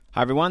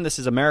Hi, everyone. This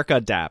is America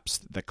Adapts,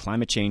 the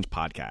climate change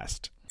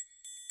podcast.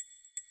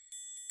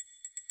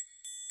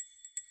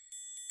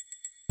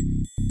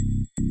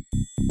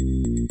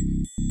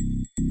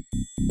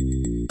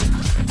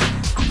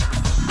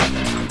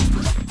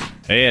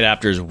 Hey,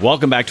 Adapters.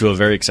 Welcome back to a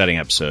very exciting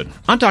episode.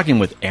 I'm talking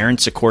with Aaron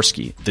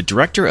Sikorsky, the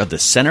director of the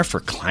Center for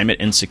Climate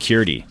and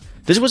Security.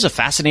 This was a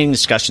fascinating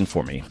discussion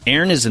for me.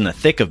 Aaron is in the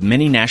thick of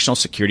many national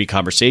security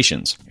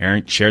conversations.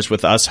 Aaron shares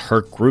with us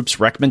her group's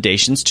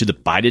recommendations to the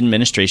Biden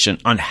administration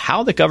on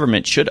how the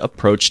government should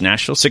approach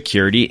national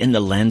security in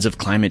the lens of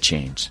climate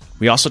change.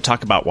 We also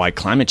talk about why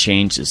climate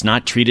change is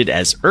not treated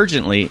as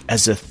urgently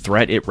as the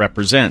threat it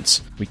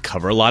represents. We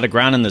cover a lot of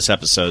ground in this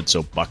episode,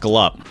 so buckle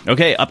up.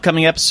 Okay,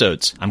 upcoming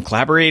episodes. I'm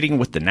collaborating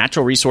with the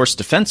Natural Resource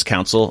Defense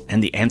Council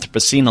and the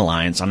Anthropocene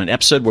Alliance on an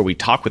episode where we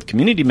talk with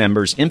community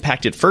members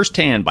impacted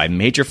firsthand by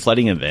major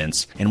flooding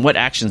events and what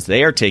actions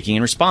they are taking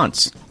in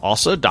response.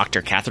 Also,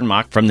 Dr. Catherine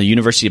Mock from the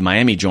University of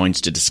Miami joins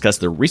to discuss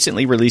the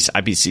recently released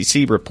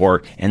IPCC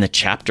report and the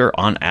chapter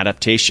on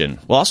adaptation.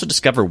 We'll also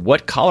discover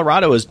what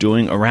Colorado is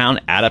doing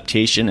around adaptation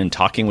and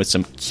talking with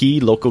some key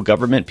local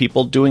government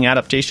people doing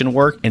adaptation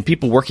work and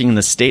people working in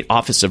the State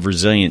Office of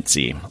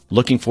Resiliency.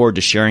 Looking forward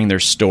to sharing their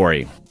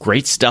story.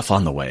 Great stuff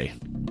on the way.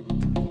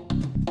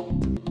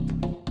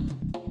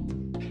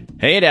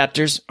 Hey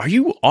Adapters, are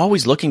you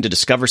always looking to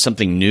discover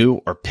something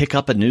new or pick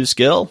up a new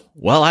skill?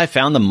 Well, I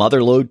found the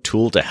Motherlode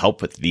tool to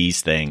help with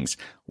these things.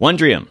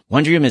 Wondrium.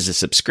 Wondrium is a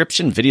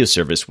subscription video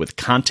service with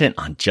content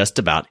on just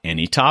about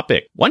any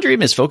topic.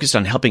 Wondrium is focused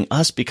on helping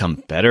us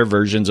become better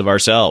versions of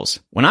ourselves.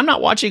 When I'm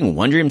not watching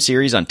Wondrium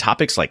series on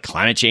topics like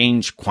climate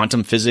change,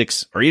 quantum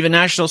physics, or even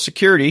national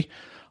security,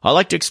 I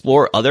like to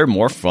explore other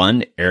more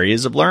fun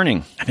areas of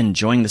learning. I've been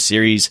enjoying the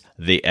series,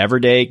 The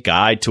Everyday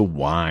Guide to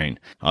Wine.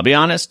 I'll be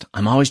honest,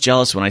 I'm always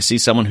jealous when I see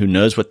someone who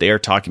knows what they are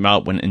talking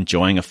about when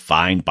enjoying a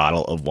fine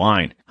bottle of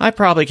wine. I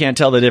probably can't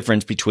tell the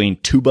difference between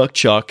 $2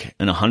 Chuck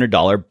and a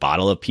 $100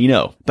 bottle of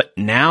Pinot. But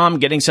now I'm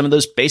getting some of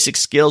those basic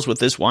skills with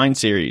this wine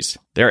series.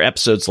 There are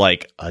episodes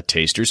like A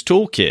Taster's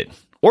Toolkit,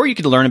 or you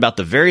can learn about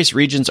the various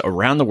regions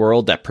around the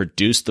world that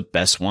produce the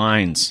best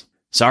wines.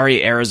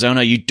 Sorry,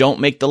 Arizona, you don't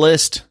make the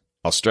list.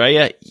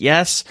 Australia,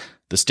 yes.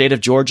 The state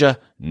of Georgia,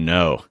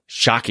 no.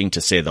 Shocking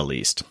to say the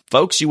least.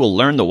 Folks, you will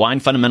learn the wine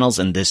fundamentals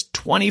in this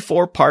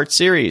 24-part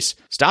series.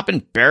 Stop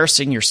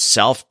embarrassing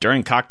yourself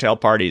during cocktail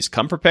parties.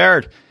 Come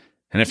prepared.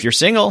 And if you're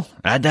single,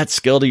 add that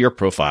skill to your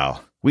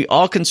profile. We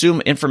all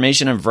consume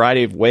information in a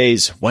variety of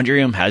ways.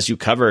 Wondrium has you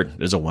covered.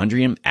 There's a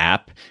Wondrium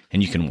app,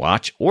 and you can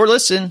watch or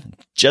listen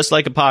just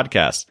like a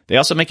podcast. They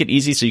also make it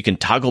easy so you can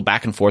toggle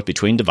back and forth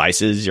between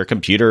devices, your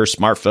computer,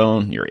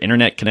 smartphone, your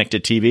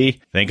internet-connected TV.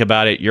 Think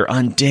about it. You're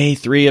on day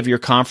 3 of your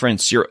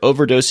conference. You're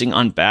overdosing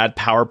on bad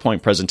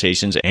PowerPoint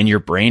presentations, and your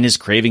brain is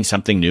craving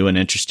something new and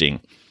interesting.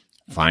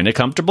 Find a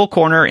comfortable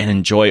corner and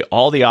enjoy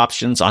all the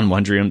options on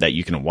Wondrium that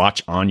you can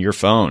watch on your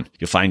phone.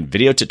 You'll find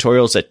video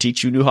tutorials that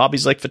teach you new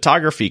hobbies like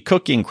photography,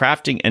 cooking,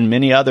 crafting, and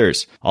many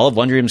others. All of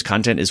Wondrium's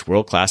content is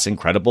world-class and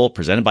credible,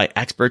 presented by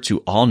experts who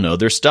all know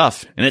their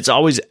stuff. And it's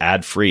always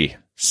ad-free.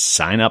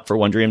 Sign up for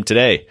Wondrium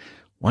today.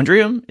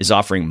 Wondrium is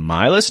offering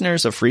my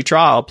listeners a free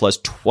trial plus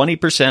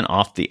 20%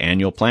 off the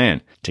annual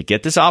plan. To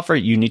get this offer,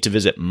 you need to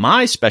visit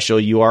my special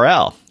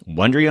URL,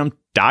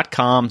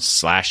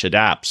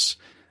 wondrium.com/adapts.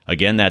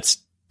 Again, that's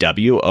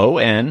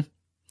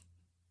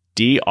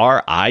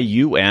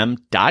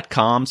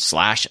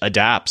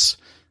WONDRIUM.com/adapts.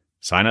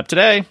 Sign up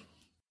today.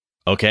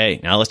 Okay,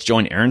 now let's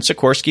join Aaron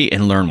Sikorsky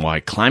and learn why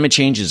climate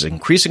change is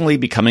increasingly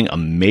becoming a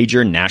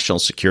major national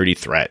security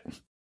threat.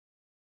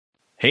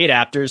 Hey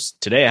Adapters,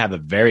 today I have a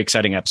very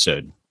exciting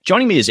episode.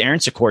 Joining me is Aaron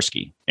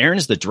Sikorsky. Aaron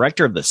is the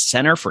director of the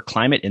Center for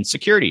Climate and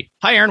Security.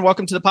 Hi Aaron,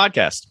 welcome to the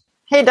podcast.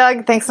 Hey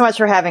Doug, thanks so much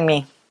for having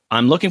me.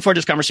 I'm looking forward to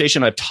this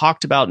conversation. I've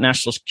talked about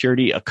national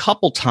security a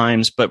couple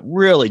times, but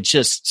really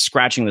just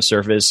scratching the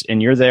surface.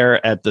 And you're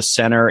there at the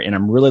center, and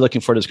I'm really looking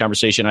forward to this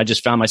conversation. I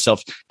just found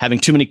myself having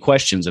too many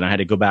questions, and I had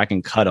to go back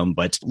and cut them.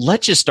 But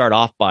let's just start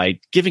off by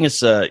giving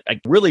us a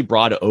really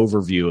broad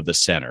overview of the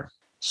center.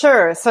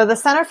 Sure. So the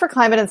Center for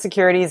Climate and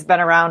Security has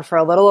been around for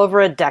a little over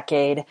a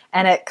decade,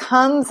 and it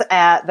comes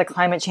at the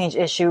climate change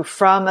issue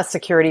from a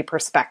security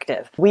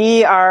perspective.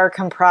 We are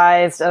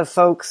comprised of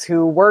folks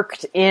who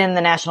worked in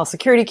the national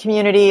security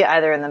community,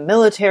 either in the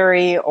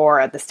military or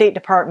at the State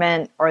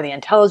Department or the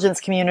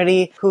intelligence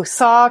community, who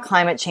saw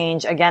climate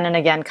change again and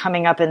again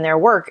coming up in their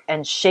work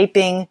and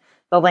shaping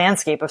the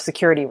landscape of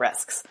security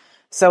risks.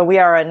 So we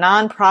are a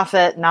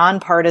nonprofit,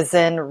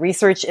 nonpartisan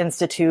research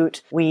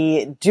institute.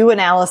 We do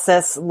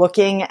analysis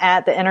looking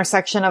at the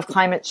intersection of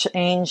climate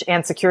change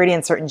and security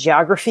in certain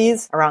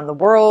geographies around the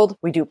world.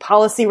 We do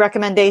policy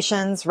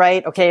recommendations,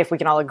 right? Okay, if we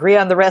can all agree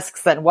on the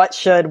risks, then what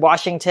should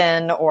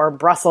Washington or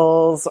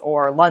Brussels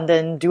or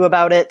London do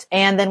about it?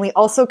 And then we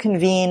also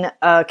convene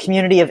a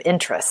community of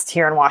interest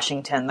here in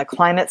Washington, the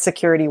Climate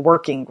Security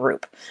Working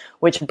Group,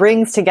 which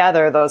brings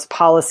together those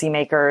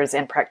policymakers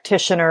and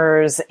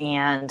practitioners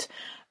and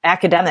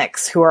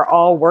academics who are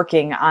all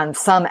working on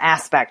some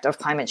aspect of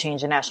climate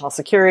change and national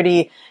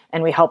security.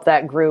 And we help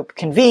that group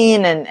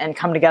convene and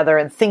come together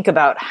and think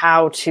about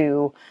how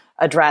to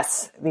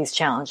address these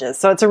challenges.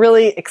 So it's a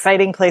really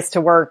exciting place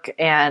to work,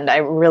 and I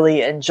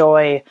really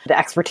enjoy the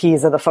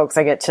expertise of the folks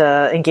I get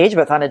to engage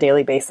with on a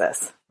daily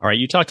basis. All right,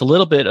 you talked a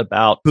little bit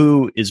about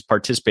who is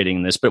participating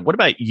in this, but what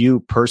about you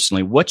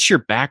personally? What's your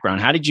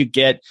background? How did you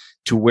get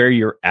to where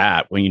you're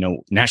at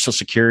when, national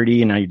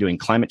security and now you're doing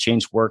climate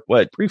change work?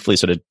 What briefly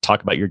sort of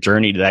talk about your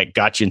journey that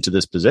got you into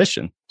this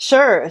position?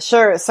 Sure.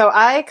 So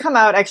I come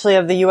out actually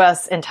of the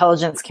U.S.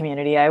 intelligence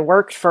community. I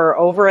worked for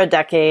over a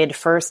decade,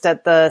 first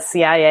at the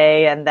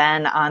CIA and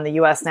then on the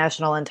U.S.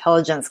 National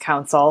Intelligence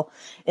Council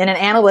in an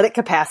analytic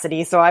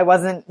capacity. So I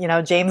wasn't,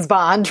 James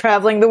Bond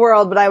traveling the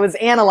world, but I was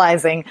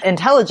analyzing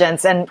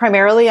intelligence and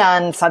primarily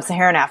on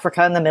sub-Saharan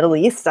Africa and the Middle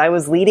East. I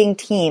was leading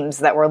teams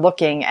that were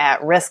looking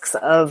at risks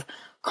of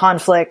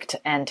conflict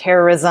and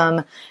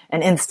terrorism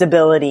and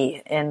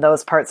instability in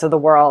those parts of the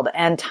world.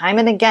 And time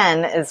and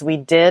again, as we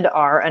did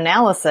our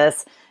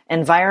analysis,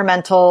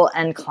 environmental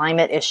and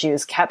climate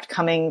issues kept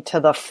coming to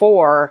the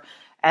fore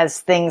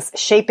as things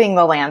shaping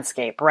the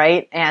landscape,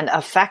 right? And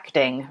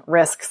affecting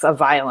risks of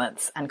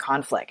violence and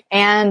conflict.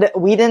 And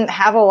we didn't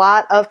have a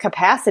lot of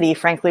capacity,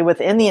 frankly,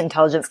 within the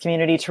intelligence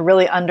community to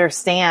really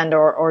understand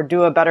or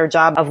do a better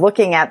job of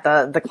looking at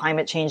the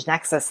climate change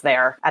nexus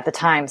there at the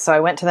time. So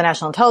I went to the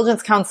National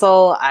Intelligence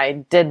Council.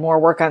 I did more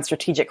work on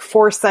strategic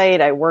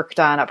foresight. I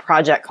worked on a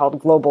project called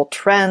Global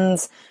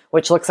Trends,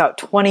 which looks out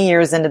 20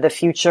 years into the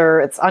future.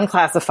 It's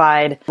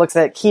unclassified, looks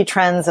at key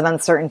trends and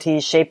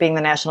uncertainties shaping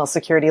the national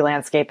security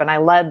landscape. And I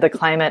led the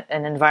climate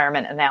and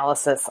environment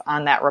analysis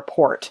on that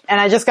report. And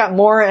I just got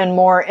more and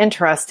more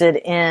interested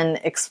in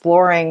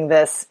exploring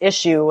this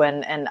issue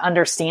and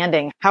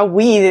understanding how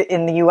we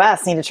in the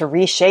U.S. needed to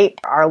reshape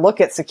our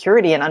look at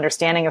security and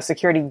understanding of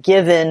security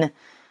given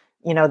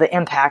the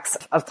impacts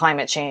of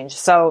climate change.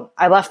 So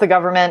I left the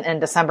government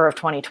in December of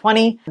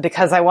 2020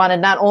 because I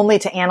wanted not only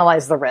to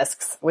analyze the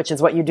risks, which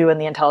is what you do in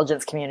the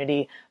intelligence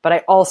community, but I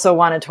also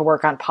wanted to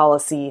work on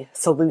policy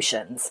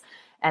solutions.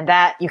 And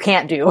that you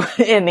can't do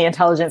in the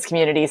intelligence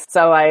community.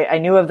 So I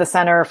knew of the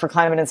Center for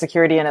Climate and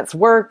Security and its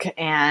work,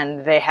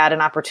 and they had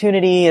an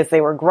opportunity as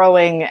they were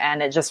growing,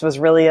 and it just was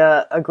really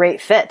a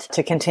great fit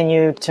to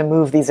continue to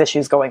move these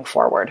issues going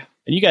forward.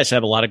 And you guys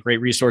have a lot of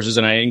great resources,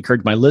 and I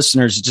encourage my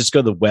listeners to just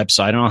go to the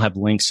website. I'll have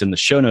links in the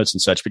show notes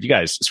and such, but you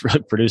guys just really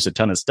produce a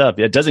ton of stuff.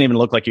 It doesn't even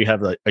look like you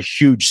have a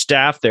huge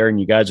staff there, and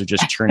you guys are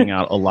just churning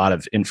out a lot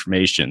of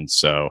information.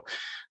 So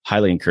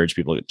highly encourage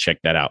people to check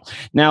that out.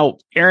 Now,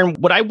 Aaron,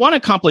 what I want to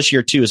accomplish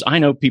here too is I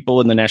know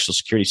people in the national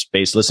security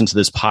space listen to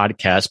this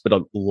podcast, but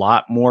a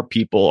lot more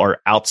people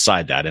are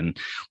outside that. And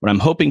what I'm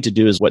hoping to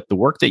do is what the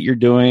work that you're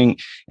doing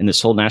in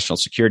this whole national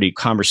security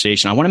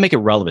conversation, I want to make it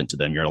relevant to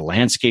them. You're a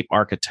landscape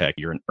architect,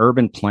 you're an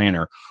urban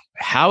planner.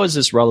 How is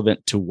this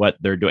relevant to what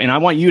they're doing? And I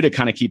want you to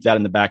kind of keep that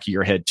in the back of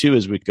your head too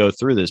as we go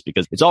through this,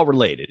 because it's all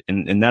related.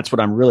 And that's what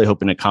I'm really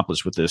hoping to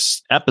accomplish with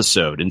this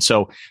episode. And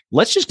so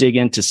let's just dig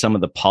into some of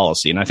the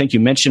policy. And I think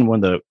you mentioned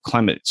one of the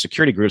climate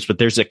security groups, but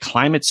there's a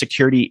climate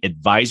security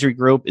advisory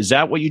group. Is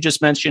that what you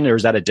just mentioned, or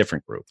is that a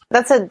different group?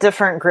 That's a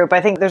different group.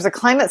 I think there's a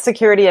climate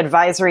security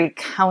advisory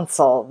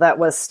council that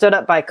was stood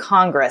up by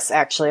Congress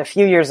actually a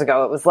few years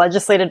ago. It was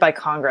legislated by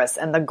Congress.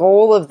 And the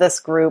goal of this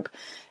group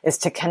is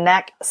to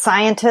connect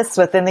scientists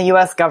within the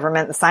U.S.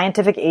 government, the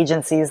scientific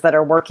agencies that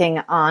are working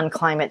on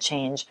climate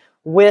change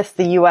with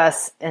the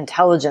U.S.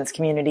 intelligence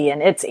community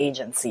and its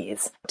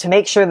agencies to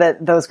make sure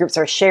that those groups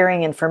are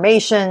sharing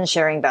information,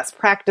 sharing best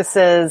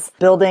practices,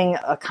 building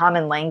a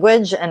common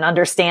language and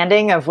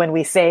understanding of when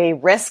we say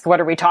risk, what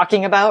are we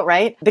talking about,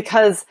 right?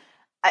 Because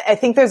I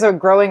think there's a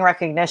growing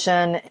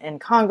recognition in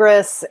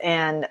Congress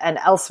and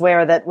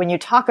elsewhere that when you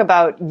talk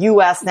about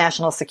U.S.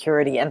 national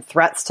security and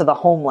threats to the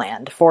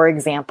homeland, for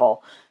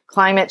example,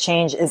 climate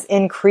change is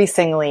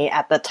increasingly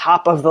at the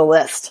top of the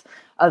list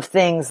of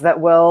things that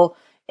will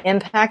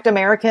impact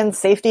American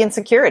safety and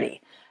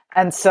security.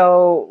 And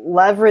so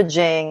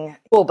leveraging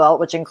Tool Belt,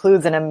 which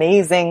includes an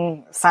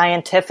amazing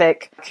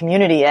scientific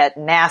community at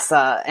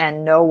NASA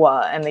and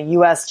NOAA and the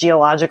U.S.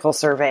 Geological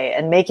Survey,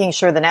 and making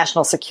sure the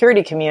national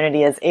security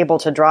community is able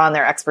to draw on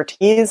their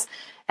expertise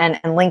and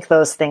link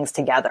those things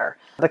together.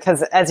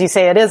 Because as you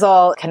say, it is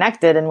all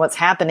connected, and what's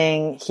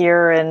happening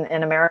here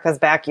in America's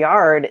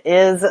backyard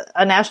is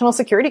a national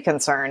security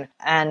concern.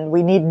 And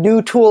we need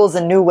new tools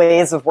and new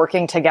ways of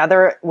working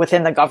together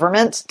within the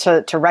government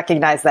to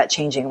recognize that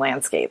changing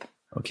landscape.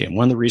 Okay.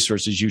 One of the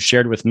resources you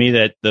shared with me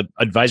that the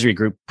advisory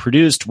group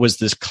produced was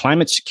this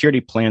climate security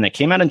plan that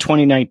came out in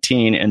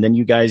 2019. And then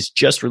you guys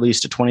just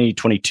released a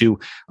 2022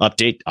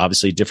 update,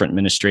 obviously different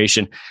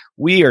administration.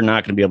 We are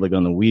not going to be able to go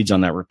in the weeds on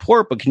that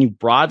report, but can you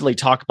broadly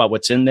talk about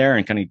what's in there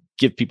and kind of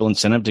give people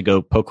incentive to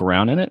go poke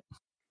around in it?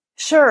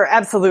 Sure,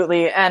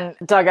 absolutely. And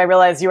Doug, I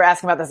realized you were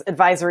asking about this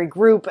advisory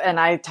group, and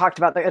I talked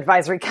about the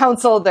advisory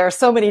council. There are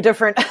so many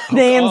different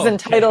names and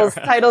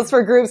titles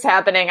for groups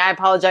happening. I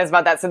apologize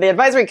about that. So the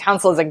advisory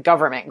council is a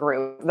government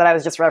group that I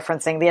was just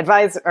referencing.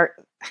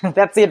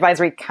 That's the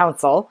advisory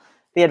council.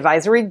 The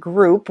advisory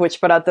group, which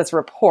put out this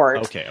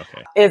report,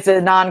 is a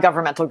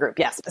non-governmental group.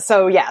 Yes.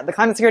 So yeah, the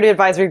Climate Security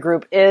Advisory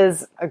Group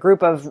is a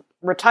group of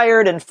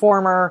retired and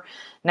former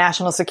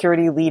national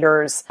security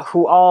leaders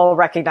who all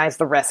recognize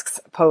the risks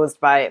posed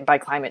by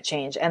climate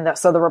change. And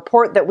so the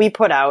report that we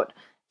put out,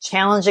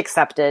 Challenge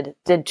Accepted,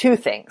 did two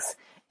things.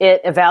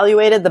 It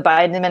evaluated the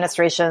Biden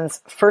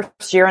administration's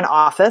first year in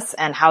office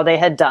and how they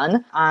had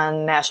done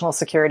on national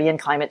security and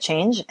climate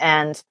change.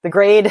 And the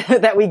grade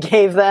that we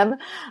gave them,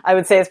 I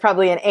would say, is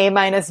probably an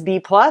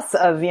A-B+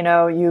 of,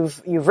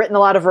 you've written a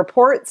lot of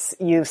reports,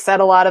 you've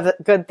said a lot of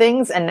good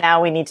things, and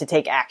now we need to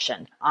take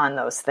action on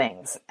those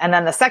things. And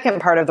then the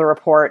second part of the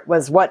report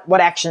was what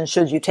action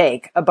should you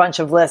take? A bunch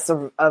of lists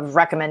of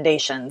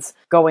recommendations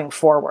going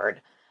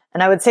forward.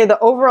 And I would say the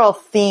overall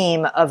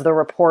theme of the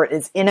report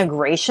is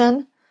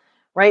integration,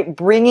 right?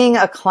 Bringing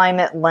a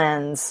climate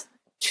lens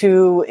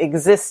to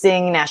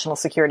existing national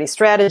security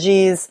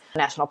strategies,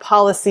 national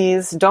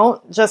policies.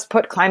 Don't just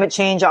put climate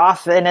change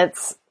off in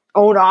its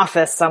own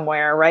office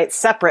somewhere, right?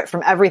 Separate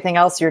from everything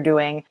else you're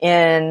doing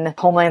in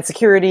homeland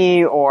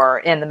security or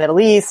in the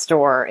Middle East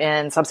or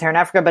in sub-Saharan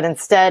Africa, but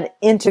instead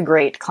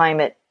integrate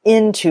climate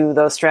into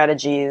those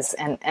strategies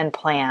and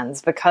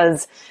plans,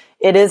 because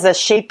it is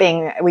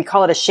we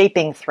call it a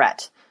shaping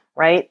threat,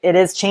 right? It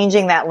is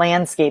changing that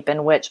landscape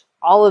in which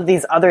all of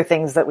these other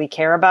things that we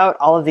care about,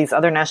 all of these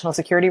other national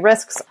security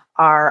risks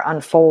are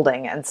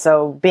unfolding. And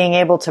so being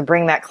able to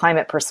bring that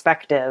climate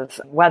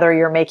perspective, whether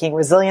you're making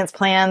resilience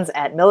plans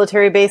at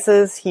military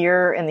bases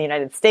here in the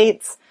United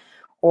States,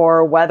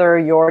 or whether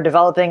you're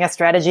developing a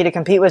strategy to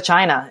compete with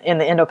China in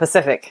the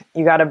Indo-Pacific,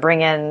 you got to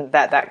bring in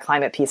that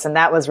climate piece. And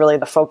that was really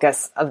the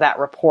focus of that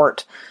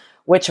report,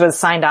 which was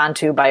signed on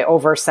to by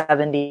over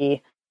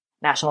 70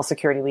 national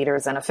security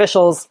leaders and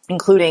officials,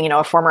 including,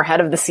 a former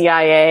head of the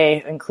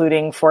CIA,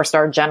 including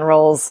 4-star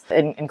generals,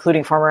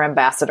 including former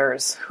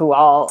ambassadors who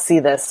all see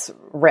this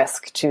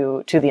risk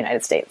to the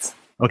United States.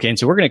 Okay. And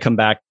so we're going to come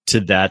back to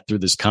that through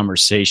this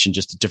conversation,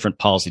 just different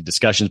policy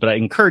discussions. But I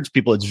encourage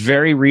people, it's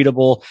very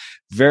readable,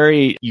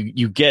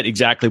 you get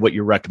exactly what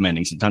you're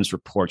recommending. Sometimes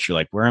reports, you're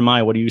like, where am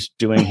I? What are you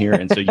doing here?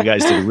 And so you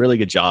guys did a really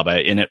good job.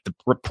 The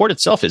report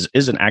itself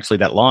isn't actually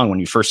that long. When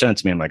you first sent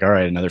it to me, I'm like, all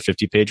right, another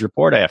 50-page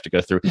report I have to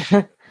go through.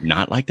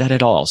 Not like that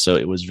at all. So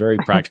it was very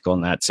practical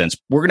in that sense.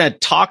 We're going to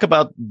talk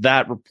about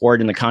that report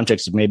in the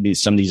context of maybe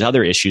some of these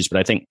other issues. But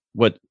I think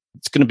what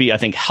it's going to be,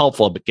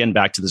 helpful, but again,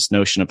 back to this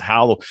notion of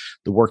how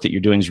the work that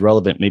you're doing is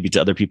relevant maybe to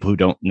other people who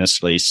don't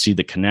necessarily see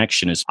the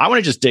connection. I want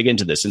to just dig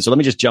into this. And so let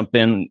me just jump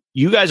in.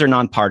 You guys are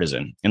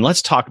nonpartisan, and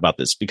let's talk about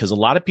this, because a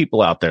lot of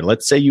people out there,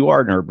 let's say you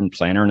are an urban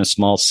planner in a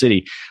small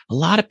city, a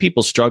lot of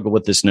people struggle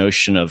with this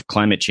notion of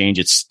climate change.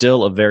 It's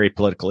still a very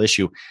political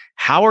issue.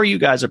 How are you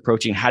guys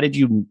approaching? How did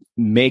you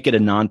make it a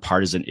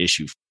nonpartisan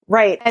issue?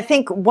 Right. I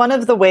think one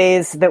of the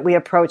ways that we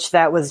approached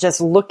that was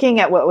just looking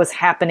at what was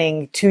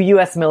happening to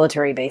U.S.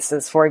 military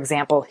bases, for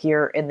example,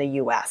 here in the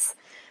U.S.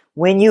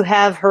 When you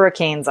have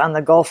hurricanes on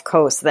the Gulf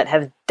Coast that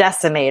have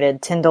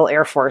decimated Tyndall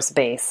Air Force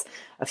Base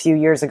a few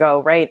years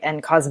ago, right,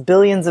 and caused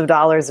billions of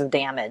dollars of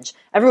damage,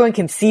 everyone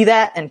can see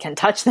that and can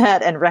touch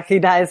that and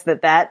recognize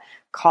that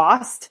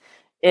cost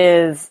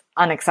is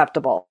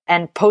unacceptable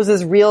and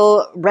poses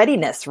real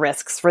readiness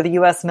risks for the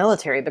U.S.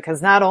 military,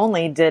 because not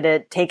only did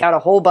it take out a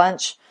whole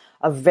bunch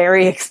of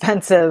very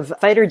expensive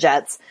fighter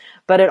jets,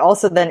 but it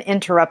also then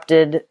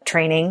interrupted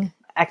training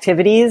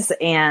activities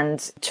and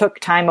took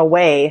time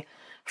away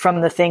from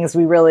the things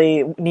we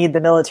really need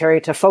the military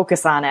to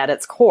focus on at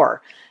its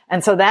core.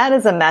 And so that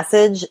is a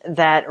message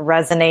that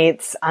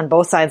resonates on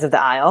both sides of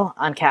the aisle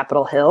on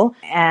Capitol Hill.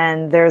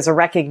 And there's a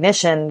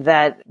recognition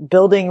that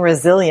building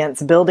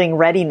resilience, building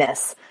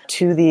readiness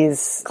to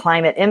these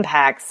climate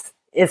impacts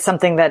is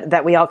something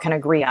that we all can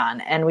agree on.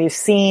 And we've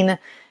seen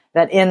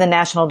that in the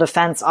National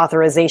Defense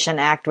Authorization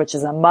Act, which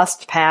is a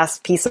must-pass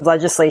piece of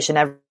legislation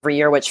every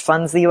year, which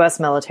funds the U.S.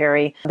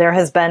 military, there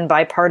has been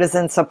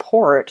bipartisan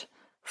support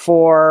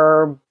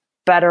for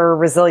better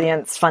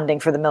resilience funding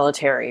for the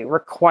military,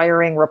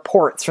 requiring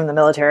reports from the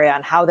military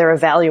on how they're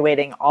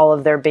evaluating all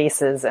of their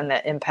bases and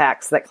the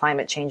impacts that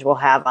climate change will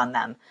have on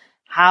them,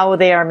 how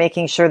they are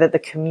making sure that the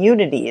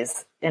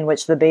communities in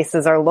which the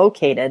bases are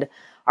located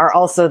are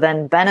also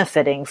then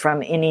benefiting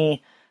from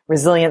any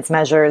resilience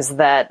measures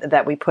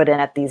that we put in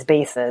at these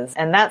bases.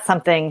 And that's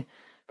something,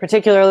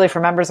 particularly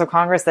for members of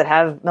Congress that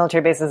have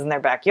military bases in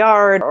their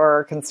backyard or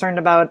are concerned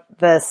about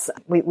this,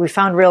 we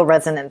found real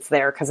resonance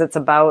there, because it's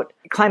about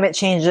climate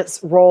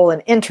change's role in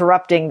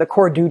interrupting the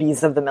core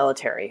duties of the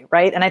military,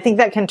 right? And I think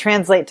that can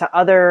translate to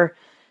other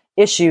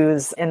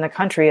issues in the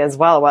country as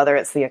well, whether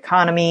it's the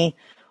economy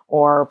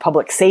or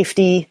public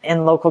safety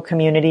in local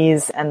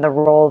communities and the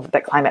role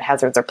that climate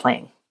hazards are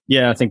playing.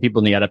 Yeah, I think people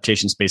in the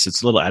adaptation space,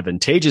 it's a little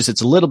advantageous.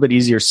 It's a little bit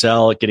easier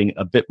sell, getting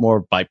a bit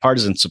more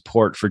bipartisan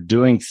support for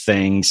doing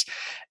things.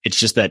 It's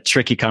just that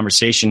tricky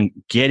conversation,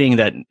 getting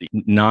that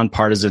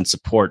nonpartisan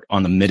support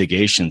on the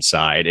mitigation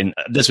side. And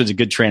this was a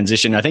good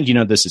transition. I think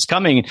this is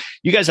coming.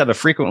 You guys have a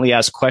frequently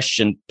asked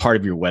question part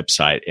of your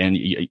website. And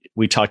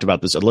we talked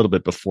about this a little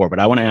bit before, but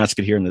I want to ask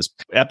it here in this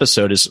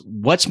episode is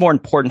what's more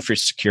important for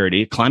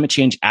security, climate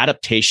change,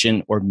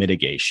 adaptation, or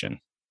mitigation?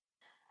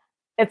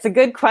 It's a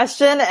good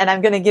question, and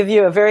I'm going to give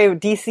you a very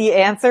DC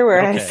answer where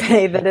I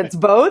say that it's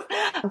both.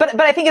 But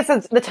I think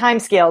it's the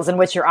timescales in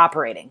which you're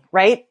operating,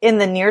 right? In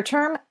the near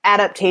term,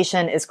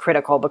 adaptation is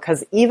critical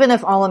because even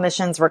if all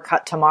emissions were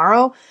cut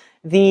tomorrow,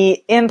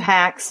 the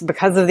impacts,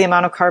 because of the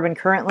amount of carbon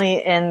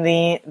currently in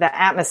the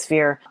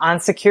atmosphere, on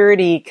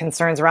security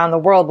concerns around the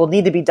world will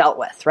need to be dealt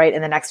with, right,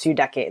 in the next few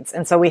decades.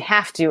 And so we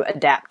have to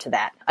adapt to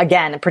that.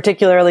 Again,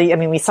 particularly,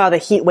 we saw the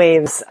heat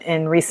waves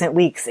in recent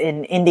weeks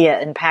in India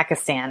and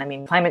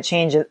Pakistan. Climate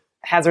change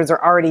hazards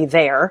are already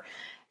there.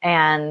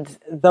 And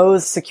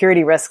those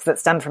security risks that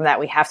stem from that,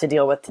 we have to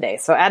deal with today.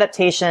 So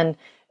adaptation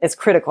is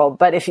critical.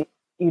 But if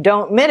you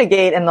don't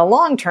mitigate in the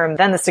long term,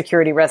 then the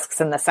security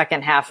risks in the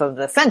second half of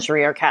the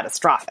century are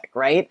catastrophic,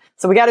 right?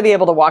 So we got to be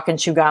able to walk and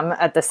chew gum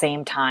at the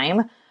same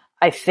time.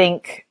 I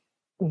think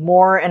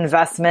more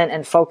investment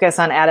and focus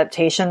on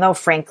adaptation, though,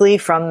 frankly,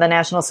 from the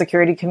national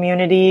security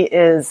community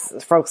is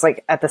folks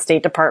like at the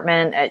State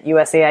Department, at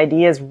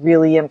USAID is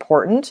really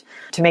important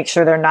to make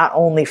sure they're not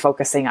only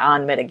focusing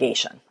on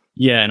mitigation.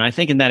 Yeah, and I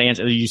think in that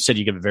answer, you said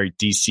you give a very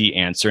DC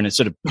answer, and it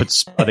sort of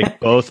puts I think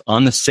both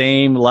on the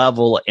same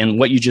level. And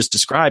what you just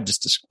described,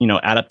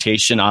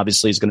 adaptation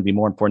obviously is going to be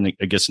more important,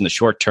 I guess, in the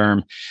short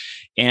term.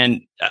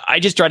 And I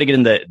just try to get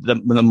in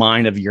the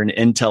mind of you're an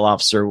intel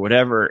officer or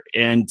whatever,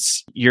 and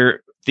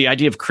the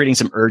idea of creating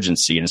some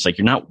urgency. And it's like,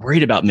 you're not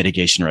worried about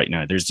mitigation right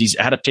now. There's these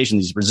adaptation,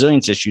 these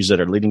resilience issues that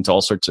are leading to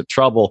all sorts of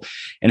trouble.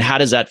 And how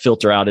does that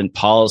filter out in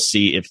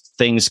policy if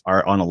things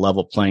are on a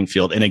level playing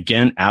field? And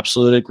again,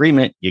 absolute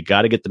agreement. You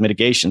got to get the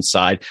mitigation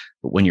side.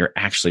 But when you're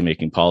actually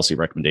making policy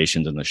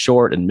recommendations in the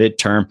short and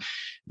midterm,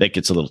 that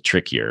gets a little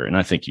trickier. And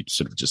I think you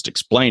sort of just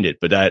explained it.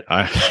 But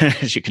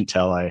as you can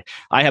tell, I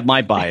have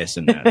my bias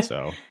in that.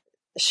 So.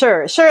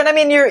 Sure.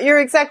 And you're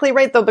exactly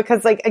right, though,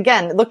 because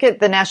again, look at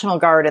the National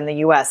Guard in the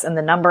U.S. and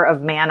the number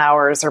of man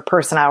hours or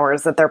person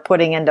hours that they're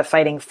putting into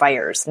fighting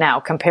fires now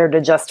compared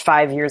to just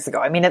 5 years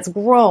ago. It's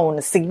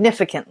grown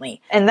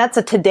significantly. And that's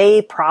a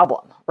today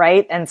problem,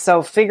 right? And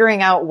so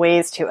figuring out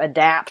ways to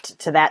adapt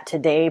to that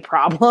today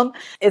problem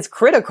is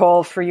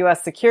critical for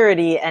U.S.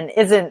 security, and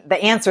the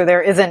answer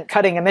there isn't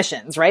cutting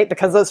emissions, right?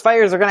 Because those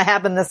fires are going to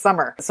happen this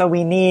summer. So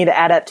we need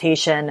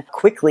adaptation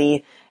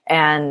quickly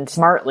and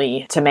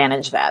smartly to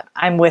manage that.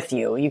 I'm with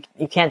you.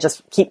 You can't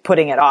just keep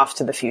putting it off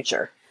to the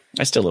future.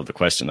 I still love the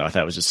question, though. I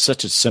thought it was just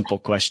such a simple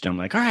question. I'm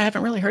like, all right, I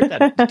haven't really heard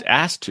that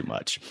asked too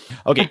much.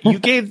 Okay, you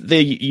gave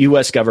the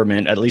U.S.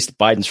 government, at least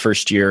Biden's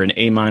first year, an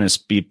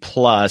A-B+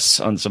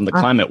 on some of the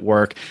climate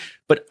work.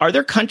 But are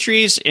there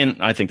countries, and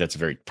I think that's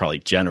very probably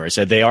generous,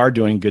 they are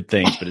doing good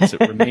things, but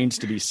it remains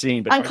to be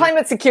seen. But on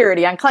climate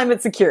security.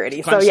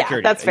 So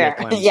yeah, that's fair.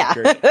 Yeah.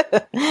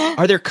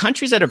 Are there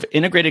countries that have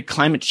integrated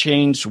climate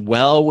change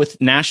well with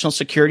national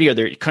security? Are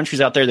there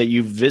countries out there that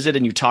you visit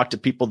and you talk to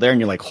people there and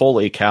you're like,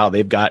 holy cow,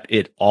 they've got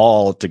it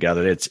all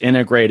together. It's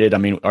integrated.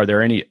 Are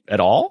there any at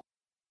all?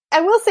 I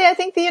will say, I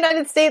think the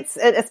United States,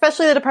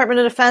 especially the Department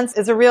of Defense,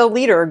 is a real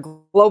leader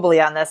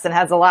globally on this and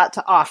has a lot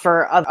to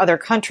offer other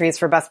countries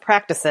for best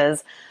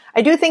practices.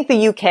 I do think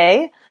the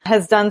UK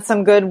has done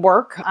some good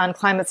work on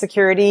climate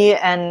security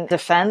and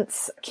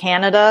defense.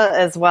 Canada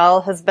as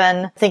well has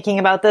been thinking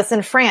about this.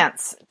 And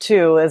France,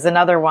 too, is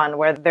another one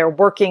where they're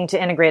working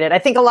to integrate it. I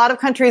think a lot of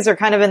countries are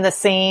kind of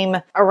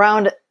in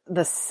around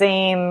the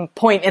same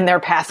point in their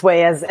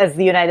pathway as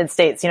the United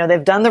States.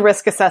 They've done the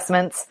risk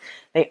assessments.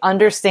 They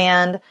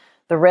understand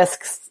the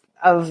risks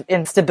of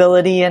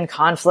instability and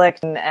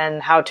conflict and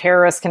how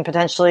terrorists can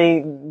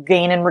potentially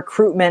gain in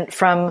recruitment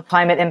from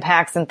climate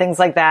impacts and things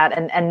like that.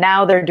 And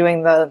now they're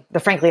doing the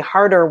frankly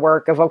harder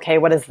work of, okay,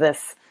 what is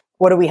this?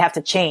 What do we have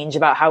to change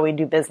about how we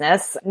do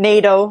business?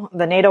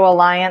 the NATO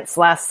alliance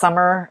last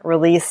summer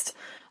released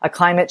a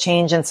climate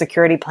change and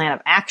security plan of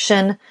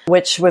action,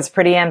 which was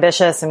pretty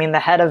ambitious. The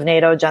head of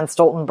NATO, Jens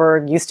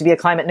Stoltenberg, used to be a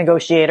climate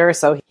negotiator,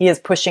 so he is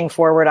pushing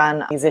forward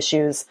on these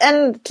issues.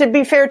 And to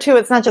be fair, too,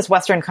 it's not just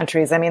Western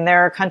countries.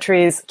 There are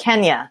countries,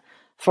 Kenya,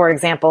 for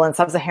example, in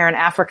sub-Saharan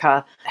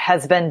Africa,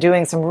 has been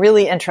doing some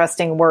really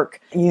interesting work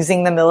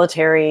using the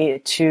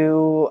military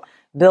to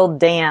build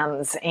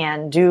dams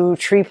and do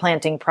tree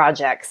planting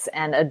projects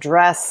and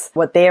address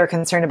what they are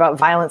concerned about,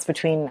 violence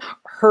between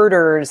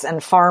herders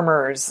and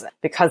farmers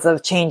because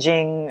of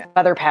changing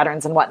weather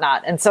patterns and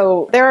whatnot. And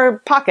so there are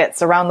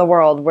pockets around the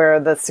world where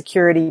the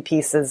security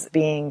piece is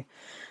being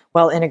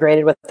well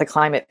integrated with the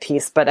climate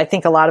piece. But I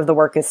think a lot of the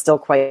work is still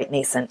quite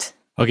nascent.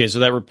 Okay, so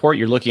that report,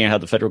 you're looking at how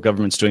the federal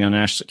government's doing on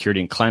national security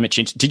and climate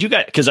change. Did you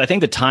guys, because I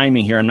think the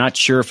timing here, I'm not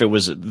sure if it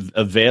was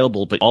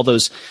available, but all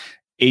those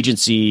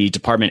agency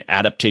department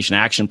adaptation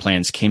action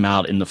plans came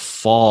out in the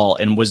fall.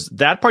 And was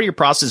that part of your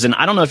process? And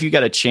I don't know if you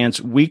got a chance.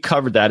 We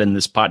covered that in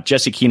this pod.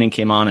 Jesse Keenan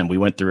came on and we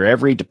went through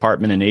every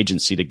department and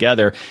agency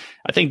together.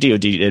 I think DoD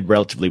did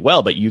relatively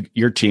well, but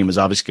your team is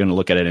obviously going to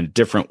look at it in a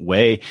different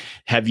way.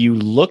 Have you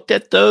looked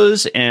at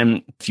those?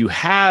 And if you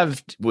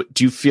have,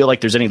 do you feel like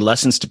there's any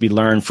lessons to be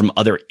learned from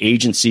other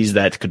agencies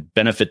that could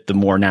benefit the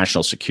more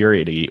national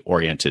security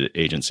oriented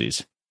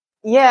agencies?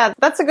 Yeah,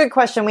 that's a good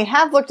question. We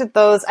have looked at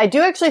those. I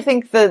do actually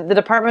think the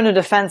Department of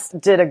Defense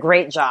did a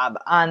great job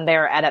on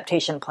their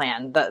adaptation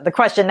plan. The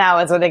question now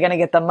is, are they going to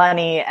get the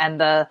money and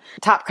the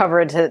top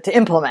cover to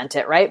implement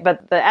it, right?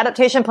 But the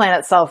adaptation plan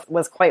itself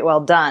was quite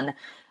well done.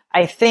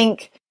 I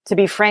think, to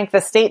be frank, the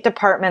State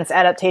Department's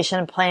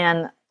adaptation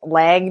plan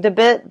lagged a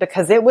bit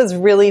because it was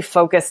really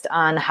focused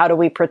on how do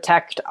we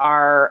protect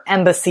our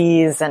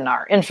embassies and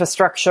our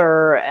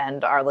infrastructure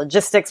and our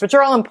logistics, which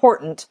are all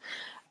important.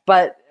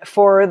 But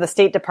for the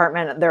State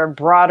Department, there are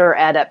broader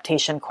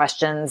adaptation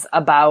questions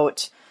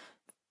about,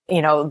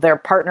 their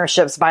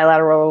partnerships,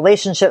 bilateral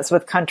relationships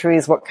with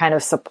countries. What kind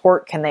of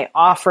support can they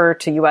offer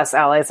to U.S.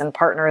 allies and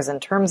partners in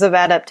terms of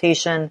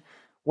adaptation?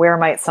 Where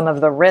might some of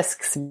the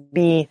risks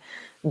be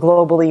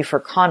globally for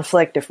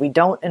conflict if we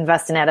don't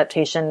invest in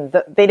adaptation?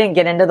 They didn't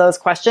get into those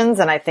questions,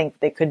 and I think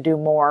they could do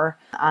more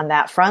on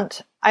that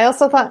front. I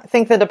also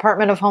think the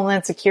Department of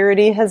Homeland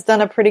Security has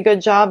done a pretty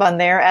good job on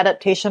their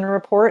adaptation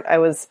report. I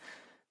was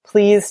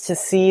pleased to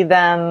see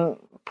them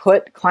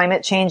put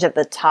climate change at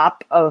the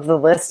top of the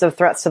list of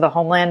threats to the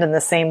homeland in the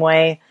same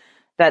way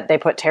that they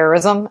put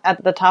terrorism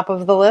at the top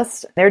of the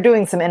list. They're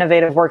doing some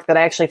innovative work that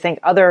I actually think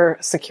other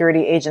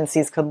security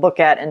agencies could look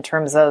at in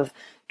terms of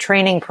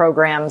training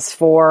programs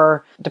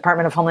for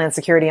Department of Homeland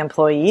Security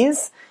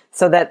employees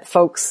so that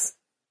folks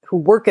who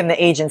work in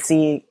the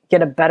agency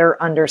get a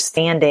better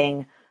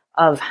understanding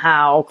of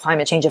how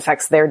climate change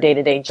affects their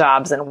day-to-day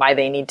jobs and why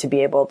they need to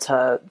be able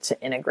to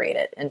integrate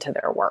it into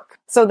their work.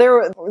 So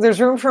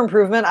there's room for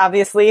improvement,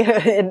 obviously,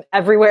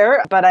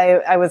 everywhere, but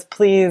I was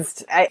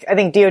pleased. I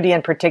think DoD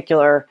in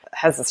particular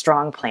has a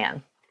strong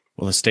plan.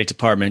 Well, the State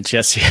Department,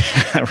 Jesse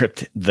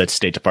ripped the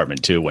State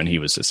Department too when he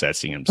was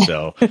assessing him.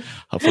 So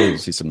hopefully we'll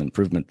see some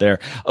improvement there.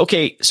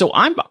 Okay, so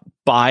I'm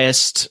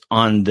biased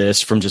on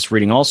this from just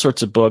reading all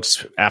sorts of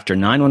books after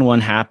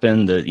 9/11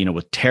 happened,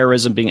 with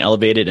terrorism being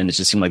elevated. And it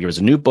just seemed like there was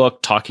a new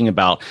book talking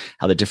about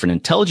how the different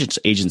intelligence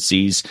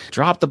agencies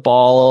dropped the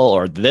ball,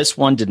 or this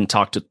one didn't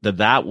talk to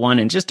that one.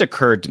 And it just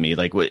occurred to me,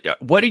 like,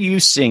 what are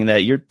you seeing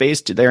that you're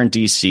based there in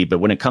DC, but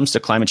when it comes to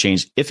climate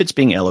change, if it's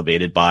being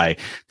elevated by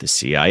the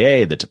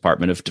CIA, the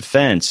Department of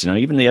Defense,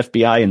 even the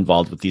FBI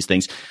involved with these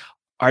things,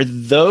 are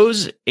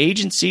those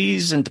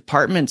agencies and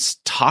departments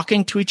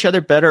talking to each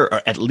other better,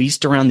 or at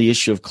least around the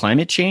issue of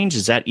climate change?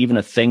 Is that even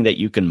a thing that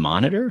you can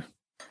monitor?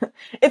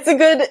 It's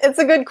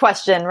a good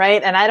question,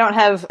 right?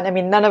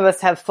 And none of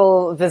us have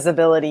full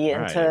visibility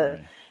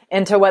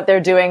into what they're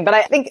doing, but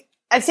I think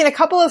I've seen a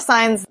couple of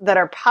signs that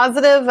are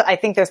positive. I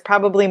think there's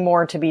probably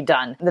more to be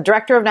done. The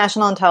Director of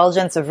National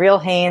Intelligence, Avril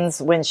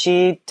Haines, when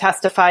she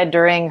testified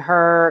during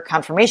her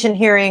confirmation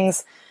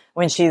hearings,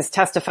 when she's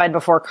testified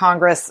before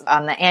Congress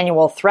on the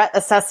annual threat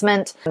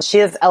assessment, she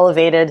has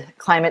elevated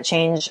climate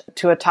change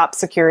to a top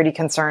security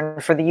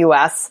concern for the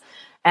U.S.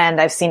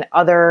 And I've seen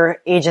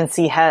other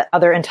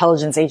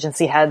intelligence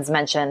agency heads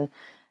mention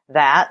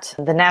that.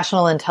 The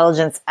National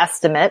Intelligence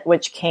Estimate,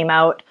 which came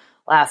out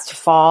last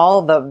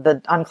fall, the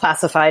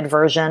unclassified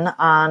version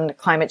on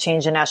climate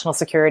change and national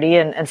security.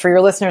 And for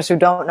your listeners who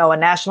don't know, a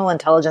National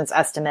Intelligence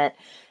Estimate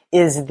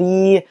is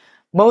the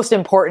most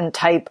important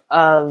type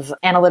of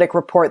analytic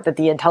report that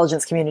the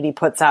intelligence community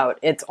puts out.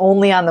 It's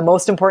only on the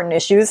most important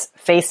issues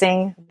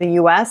facing the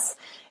U.S.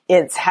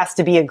 It has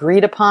to be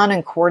agreed upon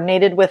and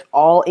coordinated with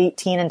all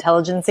 18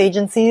 intelligence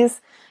agencies.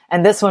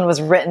 And this one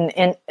was written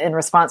in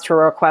response to a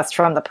request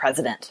from the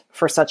president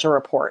for such a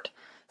report.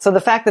 So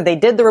the fact that they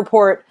did the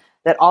report,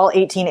 that all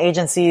 18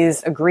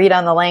 agencies agreed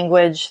on the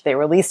language, they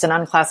released an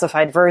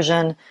unclassified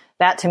version,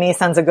 that to me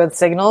sends a good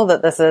signal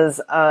that this is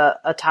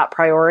a top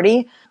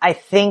priority. I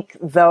think,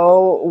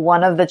 though,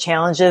 one of the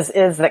challenges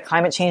is that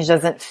climate change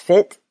doesn't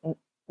fit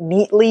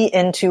neatly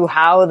into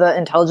how the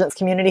intelligence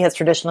community has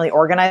traditionally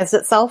organized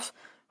itself,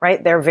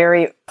 right? They're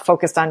very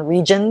focused on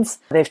regions.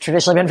 They've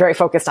traditionally been very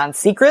focused on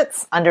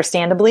secrets,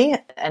 understandably,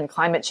 and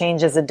climate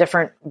change is a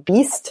different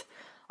beast.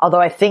 Although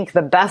I think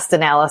the best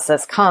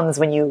analysis comes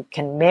when you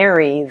can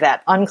marry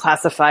that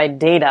unclassified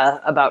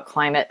data about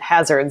climate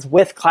hazards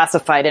with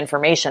classified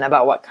information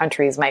about what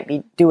countries might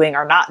be doing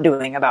or not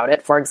doing about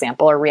it, for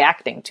example, or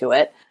reacting to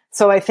it.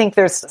 So I think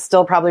there's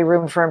still probably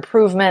room for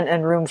improvement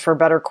and room for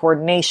better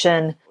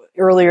coordination.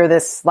 Earlier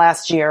this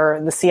last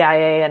year, the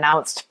CIA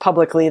announced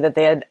publicly that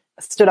they had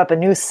stood up a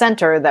new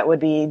center that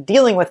would be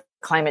dealing with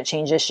climate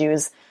change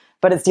issues,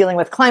 but it's dealing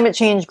with climate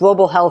change,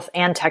 global health,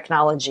 and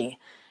technology.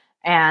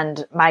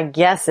 And my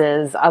guess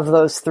is, of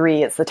those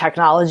three, it's the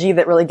technology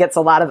that really gets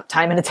a lot of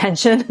time and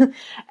attention,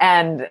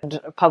 and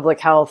public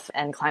health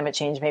and climate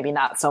change maybe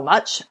not so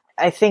much.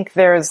 I think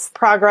there's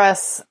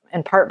progress,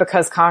 in part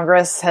because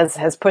Congress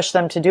has pushed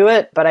them to do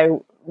it, but I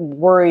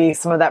worry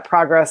some of that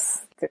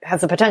progress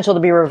has the potential to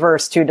be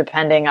reversed too,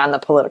 depending on the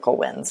political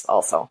winds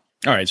also.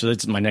 All right. So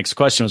that's my next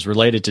question was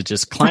related to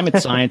just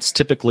climate science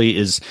typically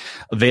is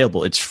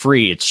available. It's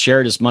free. It's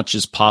shared as much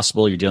as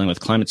possible. You're dealing with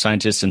climate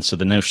scientists. And so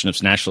the notion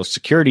of national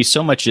security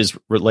so much is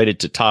related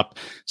to top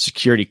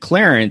security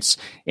clearance.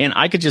 And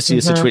I could just see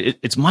the situation.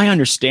 It's my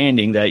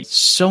understanding that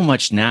so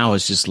much now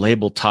is just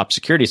labeled top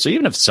security. So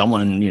even if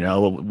someone,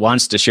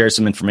 wants to share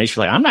some information,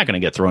 like I'm not going to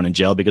get thrown in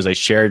jail because I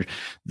shared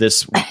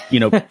this,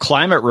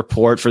 climate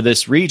report for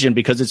this region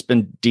because it's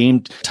been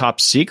deemed top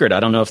secret.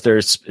 I don't know if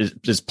there's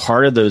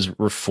part of those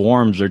reforms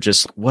or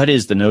just what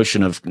is the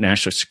notion of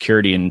national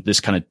security and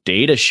this kind of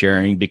data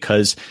sharing?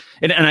 Because,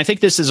 and I think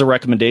this is a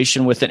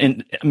recommendation with it,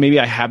 and maybe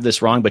I have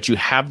this wrong, but you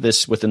have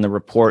this within the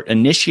report,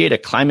 initiate a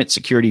climate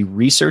security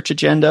research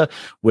agenda.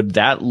 Would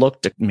that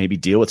look to maybe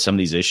deal with some of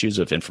these issues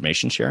of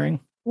information sharing?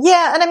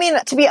 Yeah. And I mean,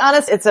 to be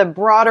honest, it's a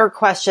broader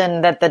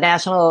question that the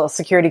national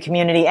security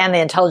community and the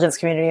intelligence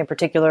community in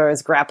particular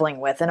is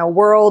grappling with. In a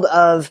world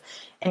of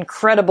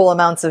incredible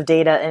amounts of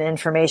data and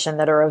information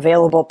that are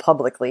available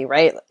publicly,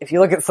 right? If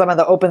you look at some of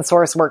the open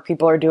source work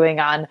people are doing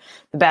on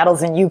the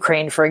battles in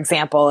Ukraine, for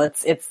example,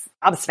 it's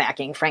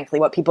gobsmacking,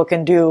 frankly, what people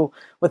can do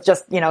with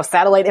just,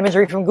 satellite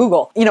imagery from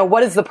Google.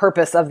 What is the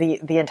purpose of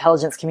the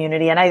intelligence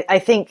community? And I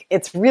think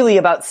it's really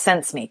about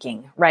sense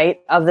making,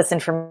 right, of this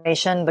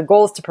information. The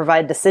goal is to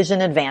provide decision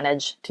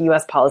advantage to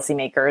U.S.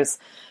 policymakers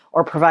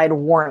or provide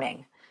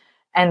warning.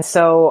 And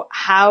so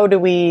how do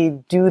we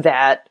do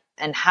that?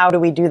 And how do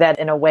we do that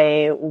in a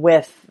way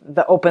with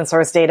the open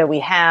source data we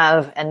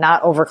have and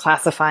not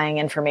overclassifying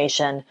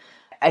information,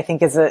 I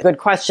think is a good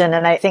question.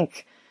 And I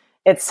think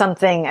it's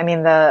something,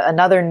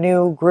 another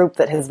new group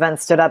that has been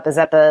stood up is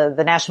at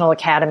the National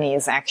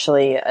Academies,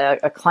 actually,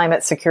 a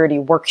climate security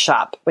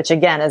workshop, which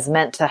again is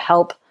meant to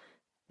help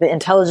the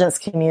intelligence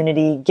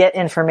community get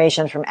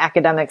information from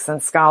academics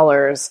and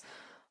scholars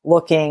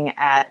looking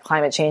at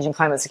climate change and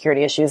climate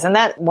security issues. And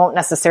that won't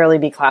necessarily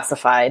be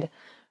classified,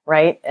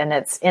 right? And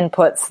it's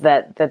inputs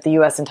that the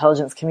U.S.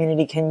 intelligence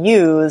community can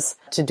use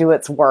to do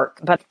its work.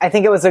 But I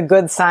think it was a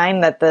good sign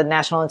that the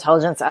National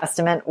Intelligence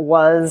Estimate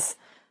was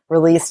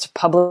released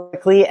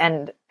publicly,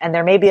 and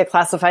there may be a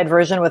classified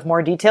version with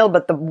more detail,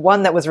 but the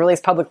one that was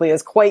released publicly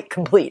is quite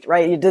complete,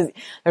 right?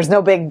 There's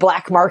no big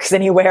black marks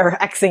anywhere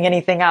Xing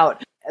anything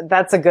out.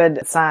 That's a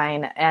good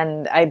sign.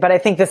 But I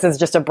think this is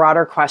just a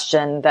broader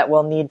question that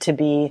will need to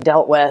be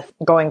dealt with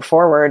going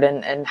forward,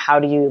 and how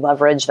do you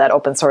leverage that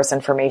open source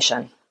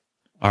information?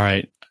 All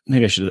right.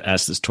 Maybe I should have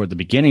asked this toward the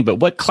beginning, but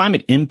what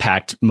climate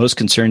impact most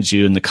concerns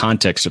you in the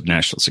context of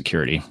national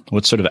security?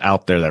 What's sort of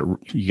out there that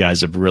you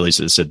guys have really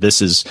said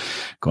this is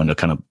going to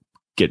kind of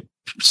get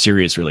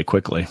serious really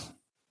quickly?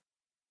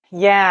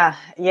 Yeah.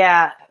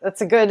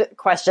 That's a good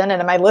question.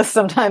 And my list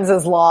sometimes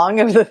is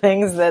long of the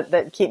things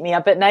that keep me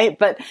up at night.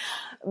 But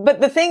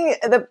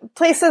the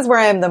places where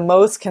I'm the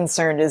most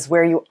concerned is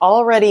where you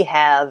already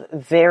have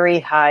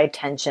very high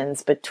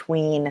tensions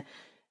between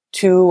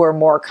two or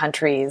more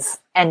countries,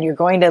 and you're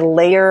going to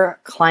layer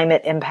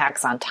climate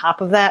impacts on top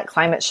of that,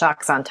 climate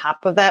shocks on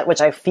top of that, which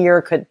I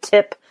fear could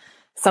tip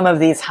some of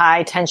these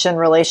high tension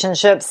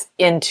relationships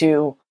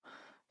into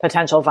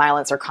potential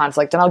violence or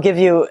conflict. And I'll give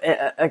you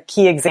a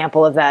key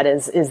example of that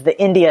is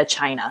the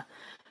India-China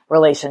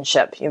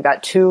relationship. You've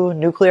got two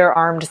nuclear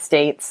armed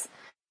states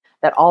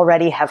that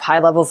already have high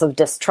levels of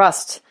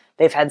distrust.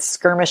 They've had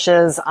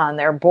skirmishes on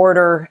their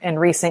border in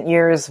recent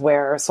years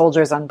where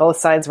soldiers on both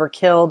sides were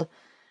killed.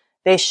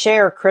 They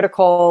share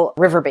critical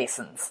river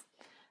basins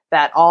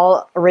that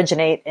all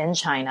originate in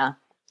China.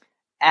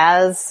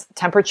 As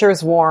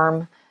temperatures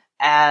warm,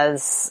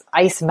 as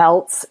ice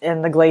melts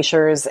in the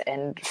glaciers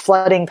and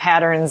flooding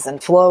patterns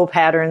and flow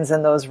patterns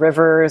in those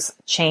rivers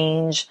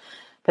change,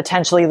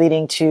 potentially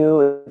leading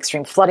to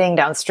extreme flooding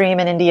downstream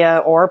in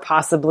India or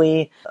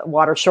possibly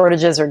water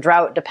shortages or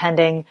drought,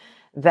 depending,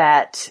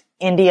 that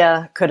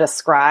India could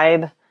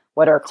ascribe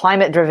what are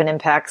climate-driven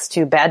impacts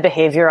to bad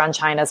behavior on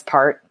China's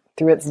part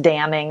through its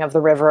damming of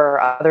the river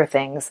or other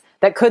things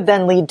that could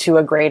then lead to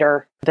a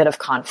greater bit of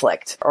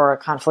conflict or a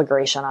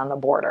conflagration on the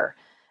border.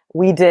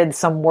 We did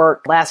some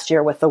work last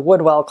year with the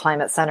Woodwell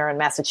Climate Center in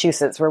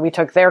Massachusetts, where we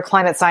took their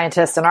climate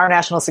scientists and our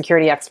national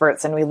security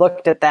experts, and we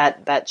looked at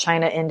that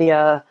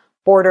China-India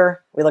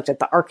border, we looked at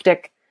the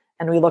Arctic,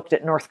 and we looked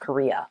at North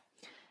Korea.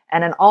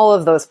 And in all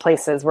of those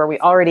places where we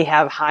already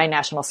have high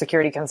national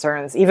security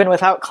concerns, even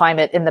without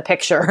climate in the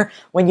picture,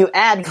 when you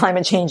add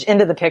climate change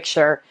into the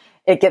picture,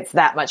 it gets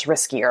that much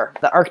riskier.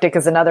 The Arctic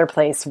is another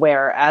place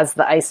where as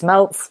the ice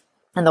melts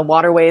and the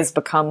waterways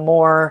become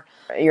more,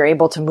 you're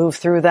able to move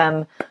through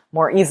them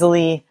more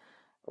easily.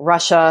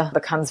 Russia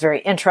becomes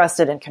very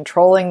interested in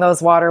controlling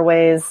those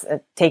waterways,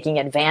 taking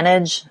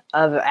advantage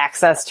of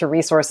access to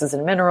resources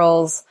and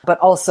minerals. But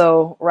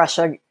also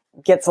Russia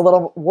gets a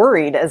little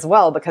worried as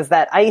well because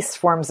that ice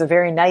forms a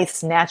very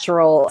nice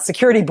natural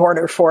security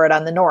border for it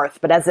on the north.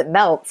 But as it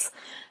melts,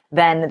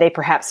 then they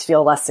perhaps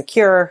feel less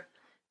secure.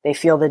 They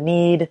feel the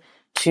need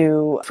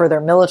to further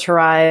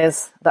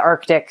militarize the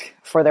Arctic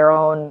for their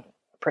own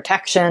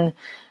protection.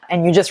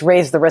 And you just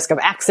raise the risk of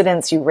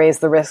accidents. You raise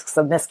the risks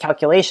of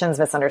miscalculations,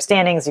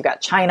 misunderstandings. You got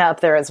China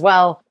up there as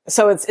well.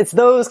 So it's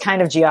those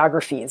kind of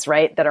geographies,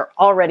 right, that are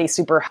already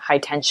super high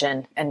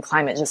tension, and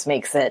climate just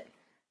makes it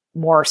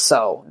more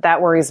so.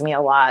 That worries me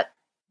a lot.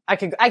 I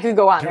could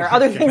go on. There are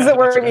other things that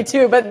worry me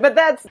too, but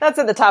that's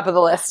at the top of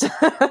the list.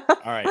 All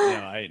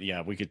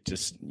right. We could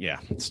just,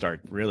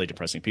 start really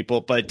depressing people,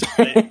 but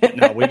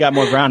no, we got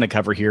more ground to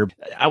cover here.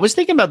 I was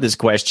thinking about this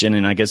question,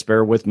 and I guess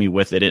bear with me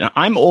with it. And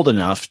I'm old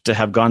enough to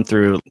have gone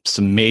through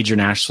some major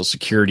national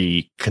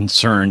security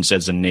concerns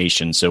as a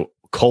nation. So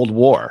Cold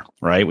War,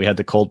 right? We had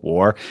the Cold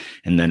War,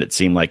 and then it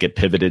seemed like it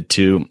pivoted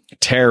to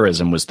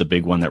terrorism was the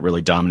big one that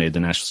really dominated the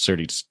national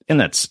security. And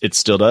it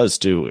still does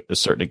to a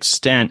certain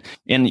extent.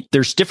 And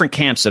there's different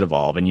camps that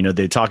evolve. And,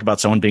 they talk about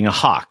someone being a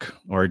hawk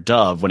or a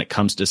dove when it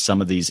comes to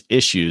some of these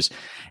issues.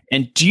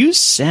 And do you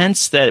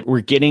sense that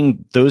we're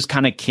getting those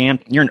kind of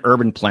camp? You're an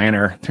urban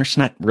planner. There's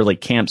not really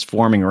camps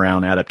forming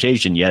around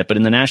adaptation yet, but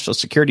in the national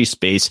security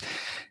space,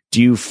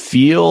 do you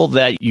feel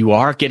that you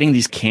are getting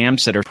these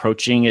camps that are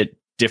approaching it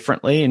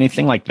differently?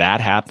 Anything like that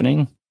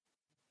happening?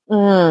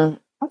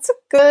 That's a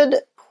good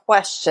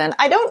question.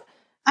 I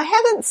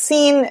haven't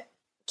seen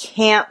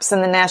camps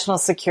in the national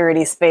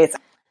security space.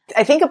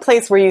 I think a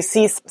place where you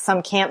see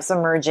some camps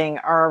emerging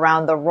are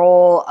around the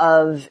role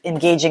of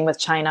engaging with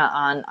China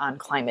on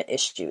climate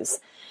issues.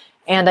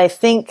 And I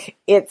think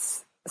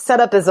it's set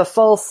up as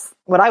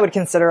what I would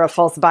consider a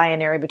false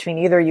binary between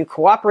either you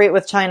cooperate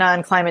with China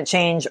on climate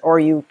change or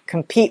you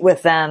compete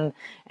with them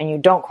and you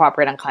don't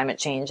cooperate on climate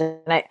change.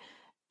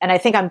 And I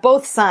think on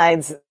both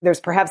sides, there's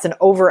perhaps an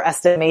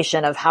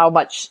overestimation of how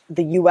much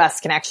the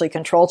U.S. can actually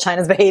control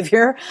China's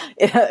behavior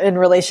in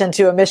relation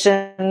to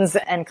emissions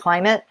and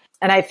climate.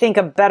 And I think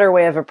a better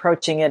way of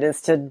approaching it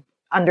is to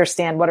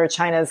understand what are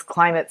China's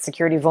climate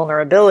security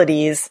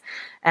vulnerabilities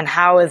and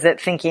how is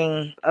it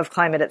thinking of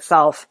climate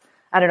itself.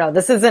 I don't know.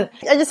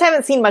 I just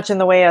haven't seen much in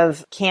the way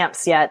of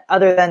camps yet,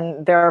 other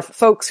than there are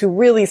folks who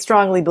really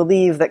strongly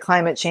believe that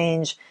climate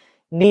change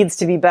needs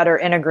to be better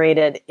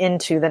integrated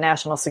into the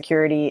national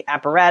security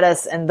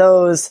apparatus, and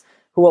those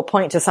who will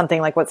point to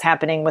something like what's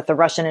happening with the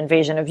Russian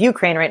invasion of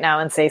Ukraine right now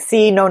and say,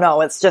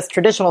 no, it's just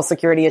traditional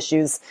security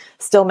issues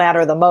still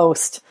matter the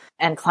most,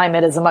 and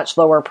climate is a much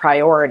lower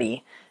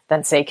priority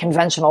than, say,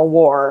 conventional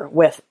war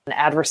with an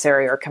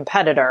adversary or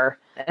competitor.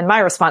 And my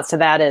response to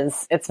that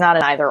is it's not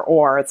an either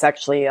or, it's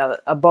actually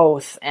a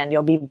both, and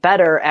you'll be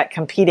better at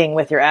competing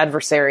with your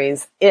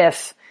adversaries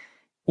if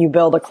you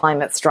build a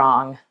climate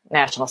strong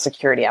national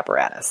security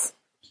apparatus.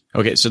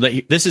 Okay, so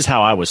this is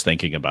how I was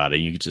thinking about it.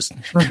 You could just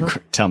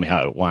tell me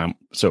why I'm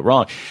so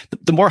wrong.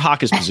 The more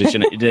hawkish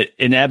position it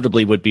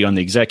inevitably would be on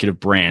the executive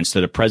branch,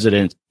 that a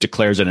president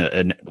declares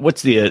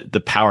what's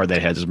the power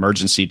that has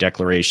emergency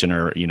declaration,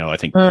 or I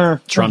think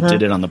Trump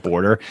did it on the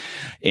border,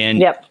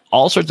 and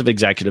all sorts of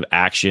executive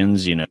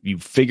actions. You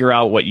figure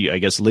out what I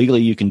guess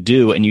legally you can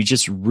do, and you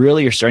just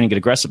really are starting to get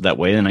aggressive that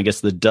way. And I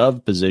guess the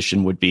dove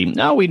position would be,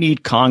 no, we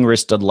need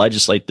Congress to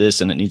legislate this,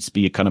 and it needs to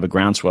be a kind of a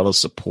groundswell of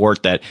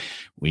support that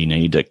we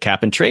need to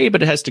cap and trade,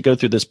 but it has to go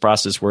through this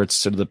process where it's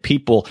sort of the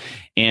people.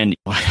 And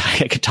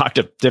I could talk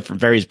to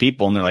various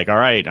people, and they're like, all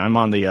right, I'm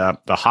on the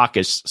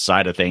hawkish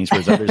side of things,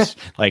 whereas others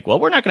like, well,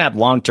 we're not going to have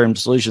long-term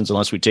solutions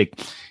unless we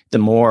take the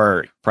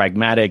more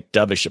pragmatic,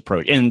 dovish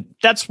approach. And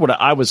that's what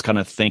I was kind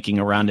of thinking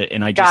around it.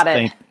 And I just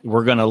think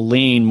we're going to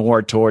lean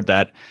more toward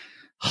that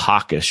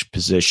hawkish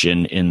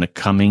position in the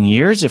coming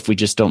years if we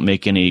just don't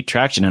make any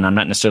traction. And I'm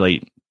not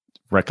necessarily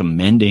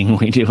recommending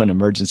we do an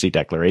emergency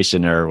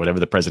declaration or whatever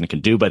the president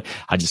can do, but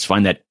I just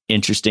find that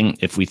interesting.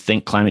 If we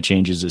think climate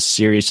change is as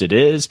serious as it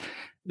is,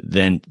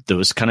 then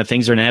those kind of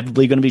things are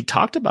inevitably going to be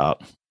talked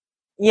about.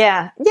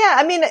 Yeah.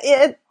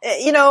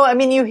 I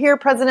mean, you hear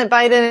President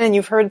Biden and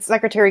you've heard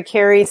Secretary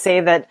Kerry say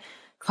that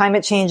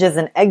climate change is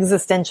an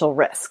existential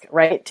risk,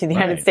 right, to the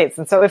United States.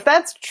 And so if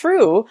that's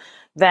true,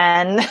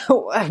 then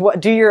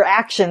what do your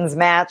actions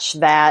match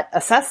that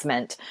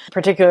assessment,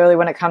 particularly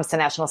when it comes to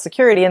national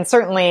security? And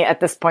certainly at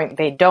this point,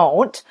 they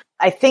don't.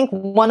 I think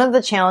one of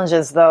the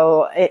challenges,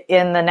 though,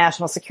 in the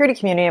national security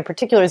community in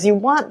particular, is you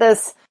want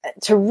this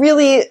to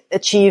really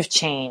achieve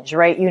change,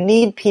 right? You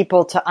need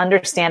people to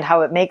understand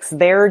how it makes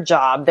their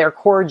job, their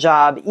core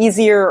job,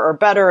 easier or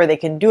better, or they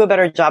can do a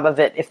better job of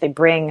it if they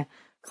bring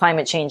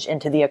climate change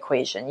into the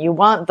equation. You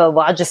want the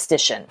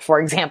logistician, for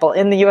example,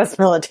 in the U.S.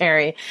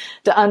 military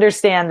to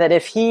understand that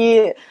if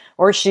he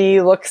or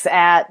she looks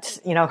at,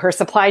 her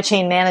supply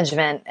chain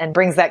management and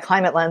brings that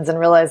climate lens and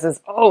realizes,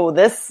 oh,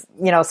 this,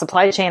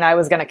 supply chain I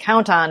was going to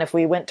count on if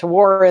we went to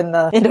war in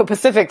the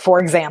Indo-Pacific, for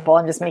example,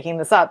 I'm just making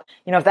this up,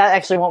 if that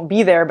actually won't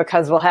be there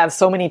because we'll have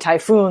so many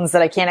typhoons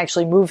that I can't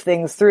actually move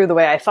things through the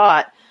way I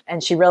thought,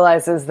 and she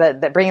realizes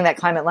that bringing that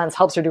climate lens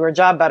helps her do her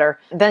job better,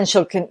 then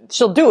she'll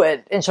do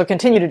it, and she'll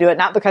continue to do it,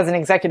 not because an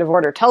executive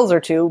order tells her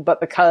to, but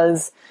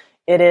because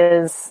it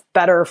is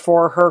better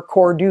for her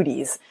core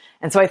duties.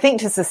 And so I think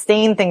to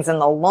sustain things in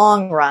the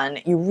long run,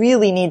 you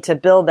really need to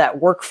build that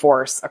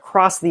workforce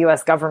across the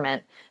U.S.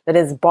 government that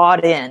is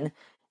bought in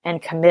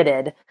and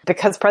committed,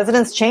 because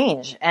presidents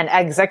change and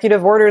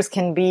executive orders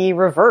can be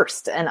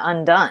reversed and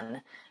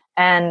undone.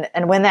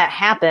 And when that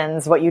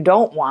happens, what you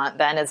don't want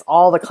then is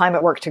all the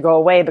climate work to go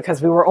away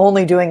because we were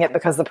only doing it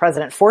because the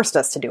president forced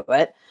us to do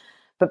it.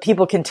 But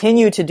people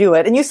continue to do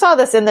it. And you saw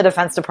this in the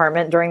Defense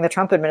Department during the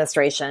Trump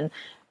administration.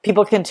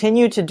 People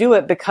continue to do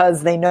it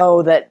because they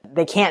know that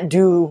they can't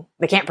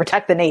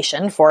protect the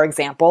nation, for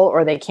example,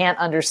 or they can't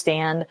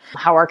understand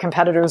how our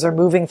competitors are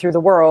moving through the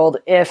world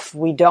if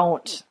we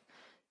don't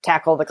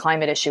tackle the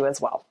climate issue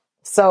as well.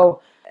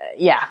 So,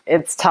 yeah,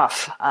 it's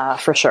tough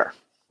for sure.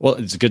 Well,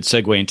 it's a good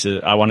segue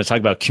into, I want to talk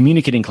about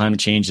communicating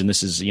climate change. And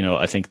this is,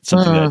 I think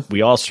something that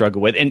we all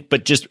struggle with.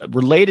 But just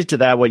related to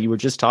that, what you were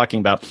just talking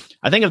about,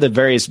 I think of the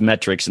various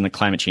metrics in the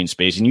climate change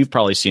space, and you've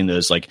probably seen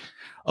those, like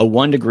a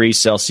 1 degree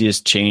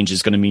Celsius change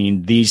is going to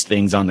mean these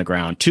things on the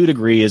ground. 2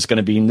 degree is going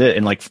to be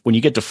and like when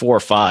you get to 4 or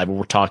 5,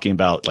 we're talking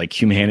about like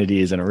humanity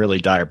is in a really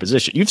dire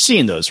position. You've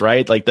seen those,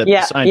 right? Like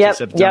the scientists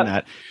have done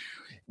that.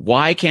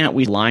 Why can't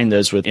we line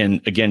those with, and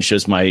again,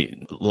 shows my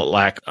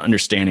lack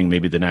understanding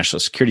maybe the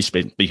national security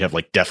space, but you have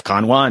like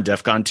DEFCON 1,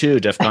 DEFCON 2,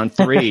 DEFCON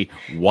 3.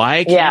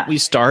 Why can't we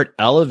start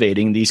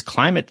elevating these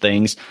climate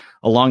things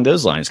along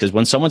those lines? Because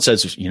when someone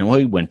says,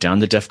 we went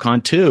down to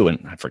DEFCON 2,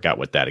 and I forgot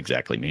what that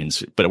exactly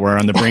means, but we're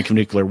on the brink of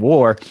nuclear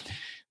war,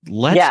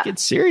 let's get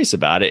serious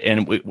about it.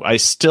 And I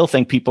still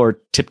think people are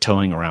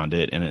tiptoeing around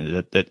it,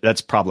 and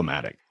that's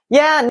problematic.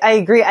 Yeah, I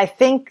agree. I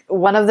think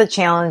one of the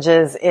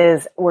challenges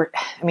is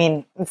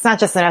it's not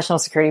just the national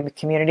security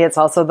community, it's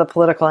also the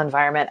political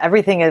environment.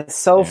 Everything is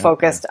so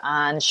focused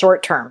on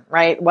short term,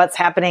 right? What's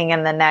happening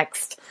in the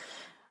next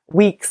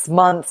weeks,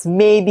 months,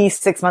 maybe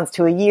 6 months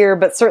to a year,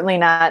 but certainly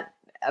not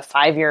a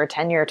 5-year or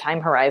 10-year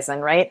time horizon,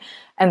 right?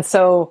 And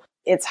so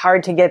it's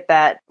hard to get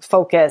that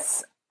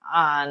focus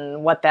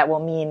on what that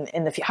will mean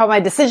in the future, how my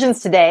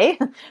decisions today,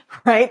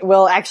 right,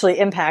 will actually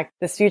impact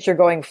this future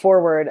going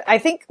forward. I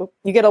think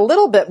you get a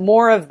little bit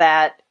more of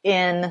that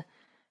in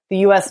the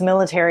U.S.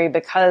 military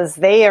because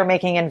they are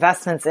making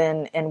investments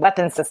in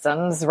weapon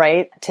systems,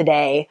 right,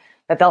 today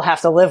that they'll have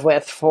to live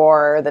with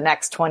for the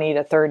next 20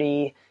 to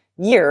 30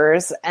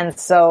 years. And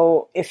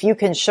so if you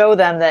can show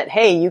them that,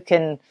 hey, you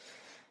can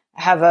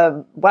have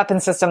a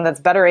weapon system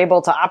that's better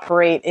able to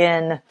operate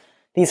in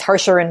these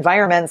harsher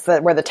environments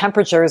where the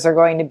temperatures are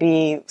going to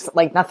be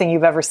like nothing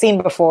you've ever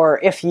seen before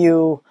if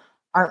you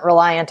aren't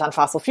reliant on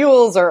fossil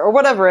fuels or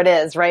whatever it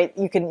is, right?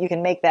 You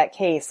can make that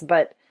case,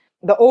 but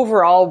the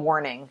overall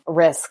warning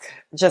risk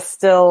I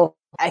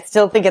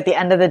still think at the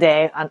end of the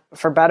day,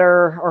 for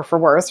better or for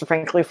worse, or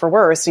frankly for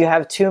worse, you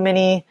have too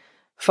many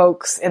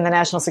folks in the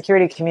national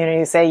security community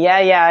who say,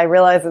 yeah, I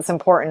realize it's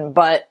important,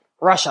 but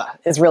Russia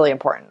is really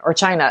important, or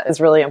China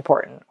is really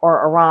important,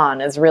 or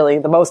Iran is really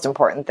the most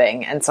important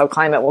thing. And so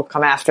climate will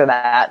come after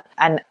that,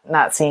 and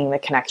not seeing the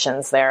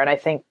connections there. And I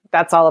think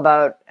that's all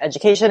about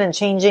education and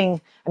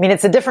changing. I mean,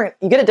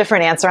 you get a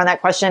different answer on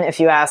that question if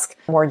you ask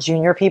more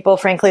junior people,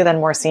 frankly, than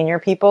more senior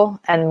people.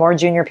 And more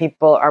junior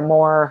people are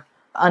more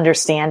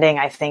understanding,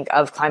 I think,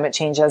 of climate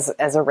change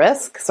as a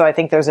risk. So I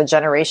think there's a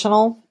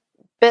generational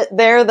bit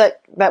there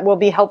that will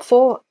be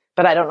helpful,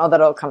 but I don't know that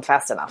it'll come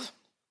fast enough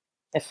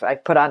if I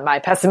put on my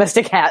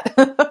pessimistic hat.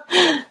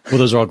 Well,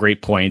 those are all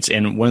great points.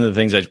 And one of the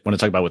things I want to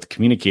talk about with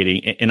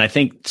communicating, and I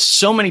think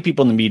so many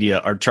people in the media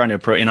are trying to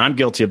approach, and I'm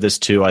guilty of this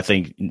too, I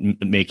think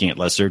making it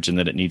less urgent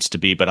than it needs to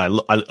be. But I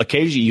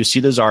occasionally you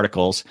see those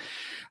articles.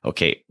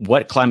 Okay,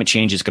 what climate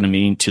change is going to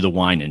mean to the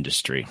wine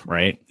industry,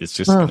 right? It's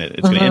just going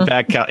to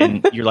impact,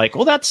 and you're like,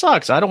 well, that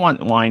sucks. I don't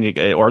want wine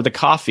or the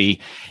coffee.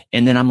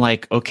 And then I'm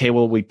like, okay,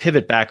 well, we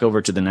pivot back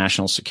over to the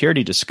national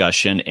security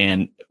discussion,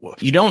 and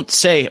you don't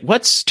say,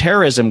 what's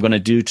terrorism going to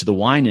do to the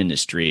wine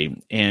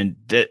industry? And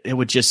it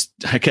would just,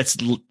 I guess,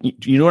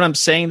 you know what I'm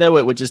saying, though?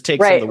 It would just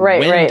take some of the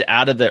wind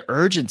out of the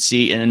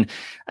urgency. And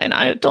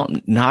I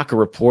don't knock a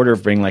reporter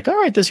for being like, all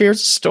right,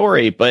 here's a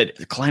story,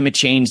 but climate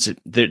change,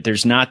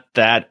 there's not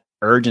that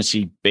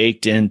urgency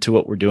baked into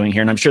what we're doing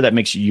here. And I'm sure that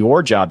makes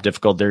your job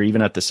difficult there,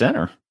 even at the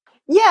center.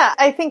 Yeah,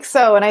 I think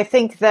so. And I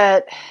think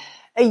that,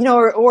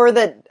 or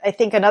that I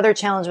think another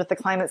challenge with the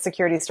climate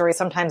security story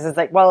sometimes is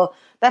like, well,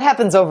 that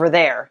happens over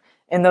there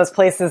in those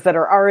places that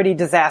are already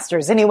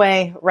disasters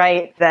anyway,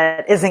 right?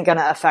 That isn't going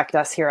to affect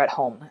us here at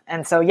home.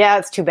 And so, yeah,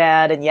 it's too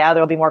bad. And yeah,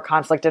 there'll be more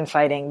conflict and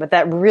fighting, but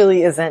that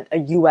really isn't a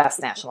U.S.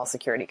 national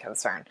security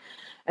concern.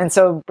 And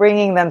so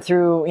bringing them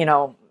through,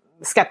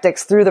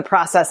 skeptics through the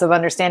process of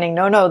understanding,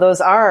 no, those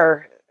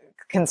are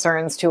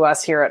concerns to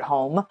us here at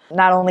home,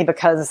 not only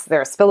because there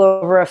are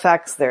spillover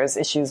effects, there's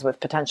issues with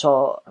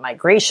potential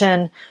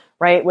migration,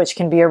 right, which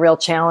can be a real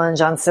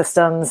challenge on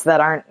systems that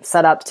aren't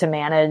set up to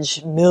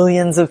manage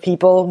millions of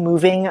people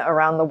moving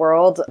around the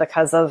world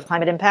because of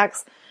climate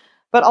impacts,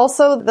 but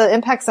also the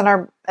impacts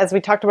as we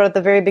talked about at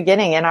the very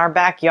beginning, in our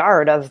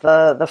backyard of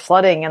the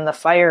flooding and the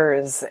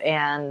fires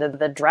and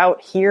the drought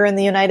here in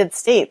the United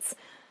States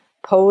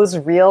pose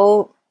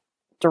real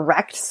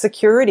direct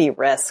security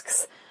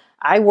risks.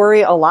 I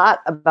worry a lot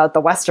about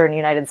the Western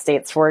United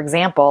States, for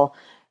example,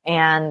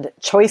 and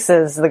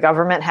choices the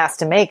government has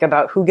to make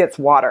about who gets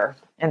water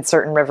in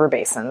certain river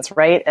basins,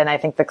 right? And I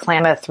think the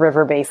Klamath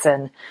River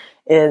Basin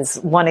is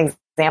one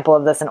example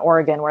of this in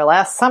Oregon, where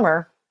last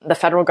summer, the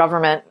federal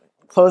government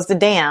closed a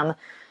dam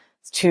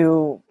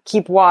to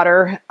keep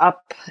water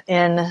up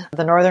in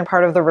the northern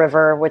part of the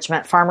river, which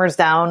meant farmers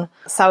down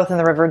south in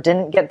the river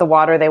didn't get the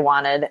water they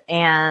wanted.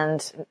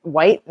 And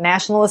white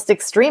nationalist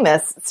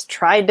extremists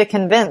tried to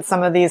convince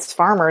some of these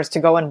farmers to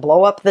go and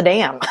blow up the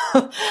dam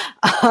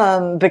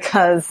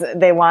because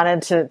they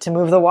wanted to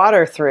move the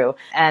water through.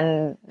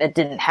 And it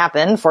didn't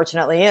happen,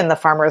 fortunately. And the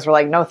farmers were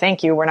like, no,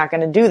 thank you. We're not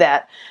going to do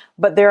that.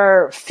 But there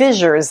are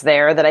fissures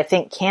there that I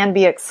think can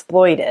be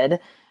exploited.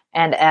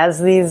 And as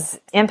these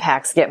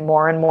impacts get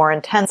more and more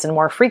intense and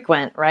more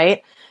frequent,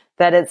 right,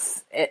 that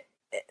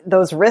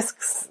those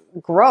risks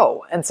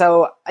grow. And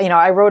so,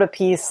 I wrote a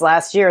piece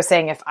last year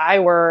saying if I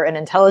were an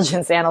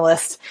intelligence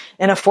analyst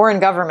in a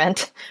foreign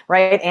government,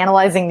 right,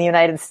 analyzing the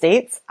United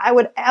States, I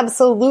would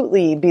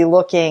absolutely be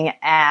looking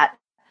at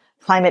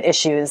climate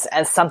issues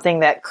as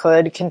something that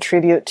could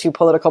contribute to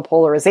political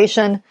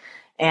polarization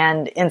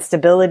and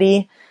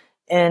instability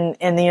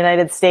in the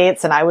United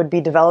States, and I would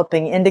be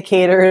developing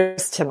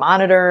indicators to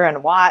monitor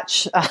and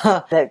watch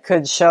that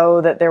could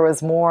show that there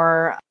was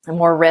more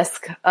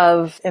risk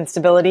of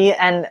instability.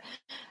 And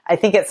I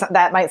think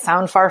that might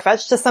sound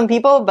far-fetched to some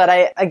people,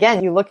 but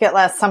again, you look at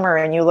last summer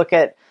and you look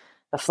at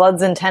the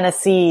floods in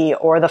Tennessee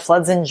or the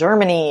floods in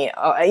Germany,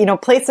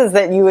 places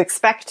that you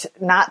expect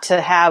not to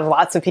have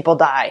lots of people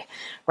die,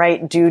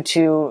 right, due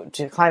to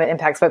climate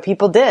impacts, but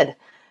people did.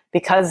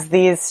 Because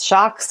these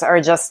shocks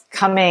are just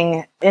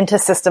coming into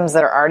systems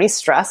that are already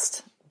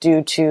stressed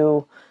due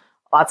to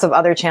lots of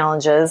other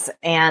challenges,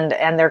 and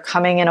they're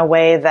coming in a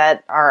way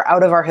that are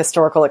out of our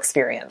historical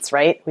experience,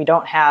 right? We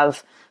don't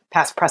have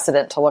past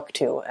precedent to look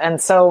to. And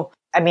so,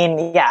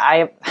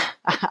 I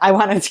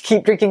wanted to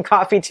keep drinking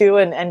coffee too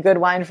and good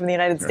wine from the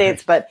United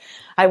States, but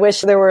I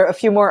wish there were a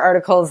few more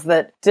articles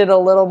that did a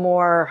little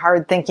more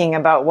hard thinking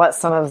about what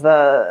some of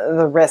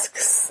the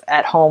risks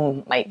at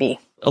home might be.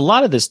 A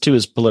lot of this too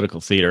is political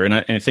theater. And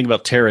I think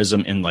about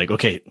terrorism and like,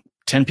 okay,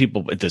 10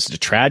 people, this is a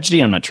tragedy.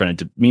 I'm not trying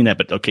to mean that,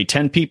 but okay,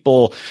 10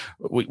 people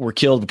were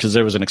killed because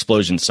there was an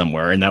explosion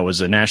somewhere, and that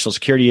was a national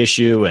security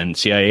issue and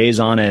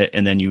CIA's on it.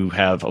 And then you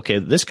have, okay,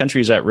 this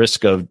country is at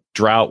risk of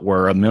drought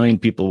where 1 million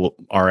people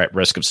are at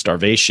risk of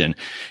starvation.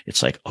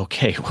 It's like,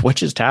 okay, what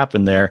just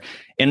happened there?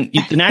 And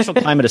the National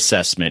Climate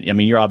Assessment,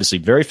 you're obviously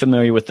very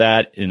familiar with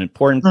that, an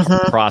important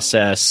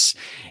process.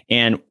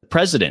 And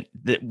president,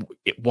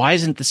 why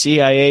isn't the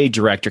CIA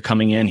director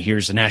coming in?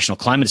 Here's the National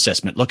Climate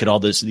Assessment. Look at all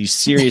these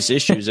serious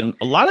issues. And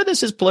a lot of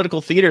this is political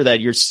theater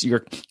that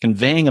you're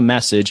conveying a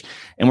message,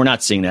 and we're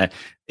not seeing that.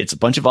 It's a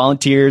bunch of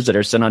volunteers that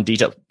are sent on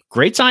detail.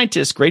 Great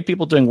scientists, great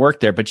people doing work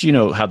there, but you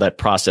know how that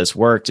process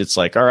works. It's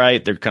like, all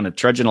right, they're kind of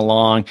trudging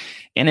along,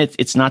 and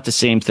it's not the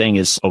same thing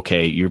as,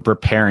 okay, you're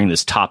preparing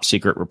this top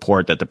secret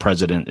report that the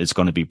president is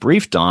going to be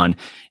briefed on.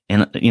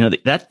 And,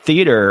 that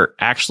theater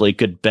actually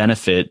could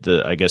benefit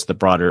the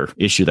broader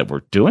issue that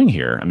we're doing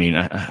here.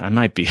 I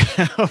might be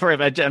over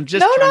it. I'm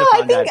just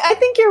I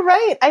think you're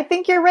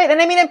right. And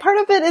and part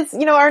of it is,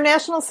 our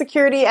national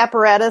security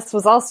apparatus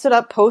was all stood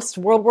up post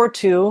World War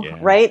II,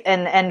 right?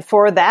 And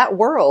for that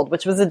world,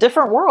 which was a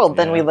different world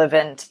than we live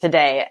in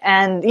today.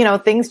 And,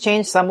 things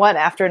changed somewhat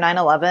after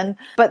 9/11,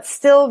 but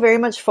still very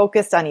much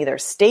focused on either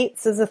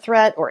states as a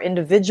threat or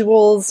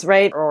individuals,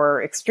 right?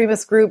 Or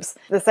extremist groups.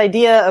 This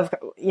idea of,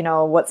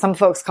 what some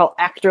folks call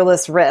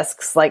actorless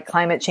risks, like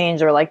climate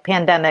change or like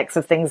pandemics,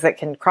 of things that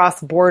can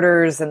cross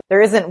borders. And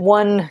there isn't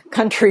one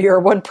country or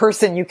one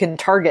person you can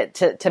target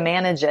to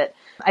manage it,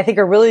 I think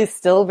are really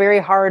still very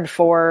hard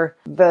for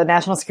the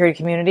national security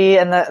community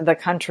and the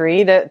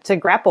country to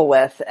grapple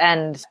with.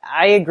 And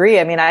I agree.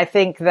 I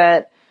think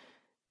that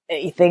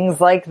things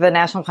like the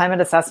National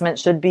Climate Assessment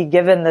should be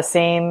given the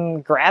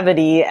same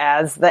gravity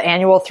as the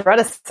annual threat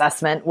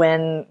assessment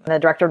when the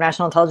Director of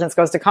National Intelligence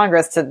goes to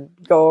Congress to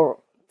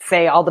go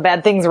say all the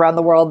bad things around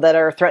the world that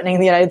are threatening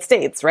the United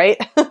States,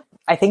 right?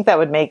 I think that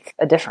would make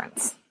a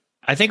difference.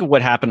 I think of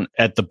what happened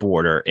at the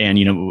border, and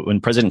when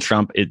President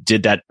Trump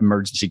did that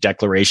emergency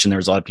declaration, there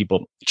was a lot of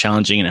people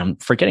challenging, and I'm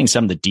forgetting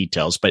some of the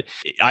details, but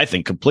I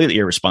think completely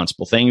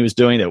irresponsible thing he was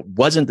doing. That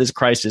wasn't this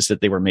crisis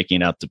that they were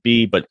making it out to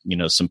be, but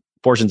some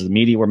portions of the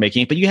media were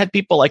making it. But you had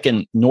people like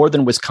in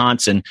northern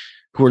Wisconsin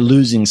who were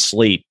losing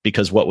sleep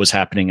because what was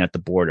happening at the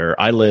border.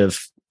 I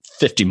live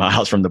 50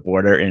 miles from the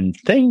border, and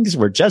things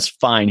were just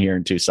fine here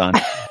in Tucson.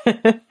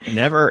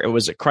 It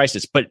was a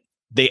crisis, but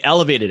they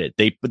elevated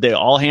it. They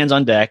all hands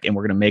on deck, and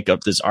we're going to make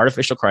up this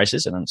artificial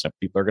crisis. And some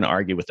people are going to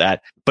argue with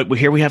that. But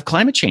here we have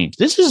climate change.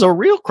 This is a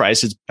real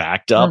crisis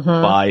backed up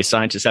by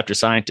scientists after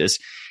scientists.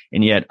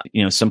 And yet,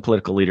 some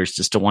political leaders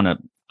just don't want to.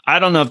 I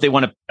don't know if they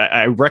want to.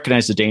 I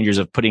recognize the dangers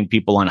of putting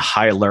people on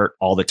high alert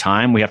all the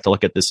time. We have to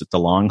look at this at the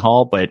long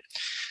haul, but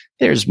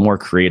there's more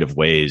creative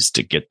ways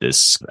to get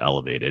this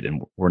elevated,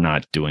 and we're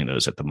not doing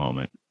those at the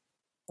moment.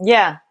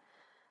 Yeah.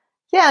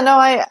 No,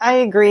 I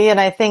agree. And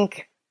I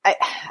think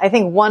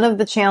one of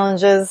the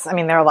challenges,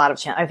 there are a lot of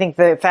challenges. I think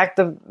the fact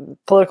of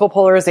political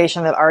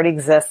polarization that already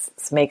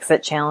exists makes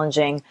it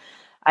challenging.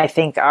 I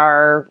think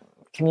our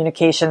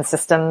communication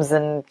systems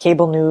and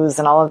cable news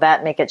and all of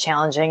that make it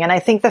challenging. And I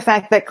think the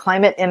fact that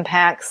climate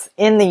impacts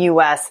in the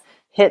U.S.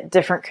 hit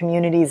different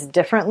communities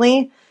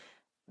differently,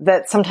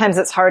 that sometimes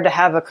it's hard to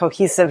have a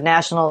cohesive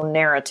national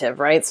narrative,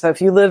 right? So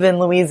if you live in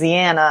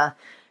Louisiana,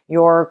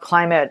 your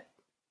climate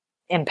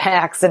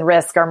impacts and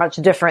risk are much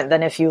different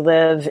than if you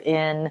live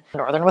in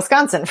northern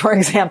Wisconsin, for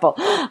example,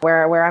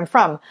 where I'm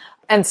from.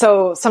 And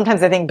so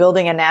sometimes I think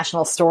building a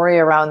national story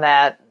around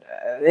that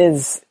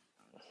is,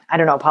 I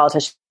don't know,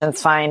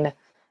 politicians find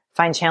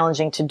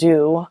challenging to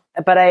do.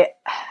 But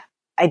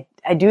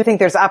I do think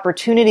there's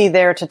opportunity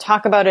there to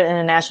talk about it in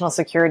a national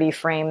security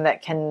frame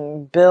that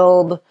can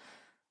build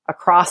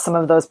across some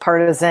of those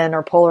partisan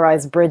or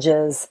polarized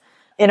bridges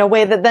in a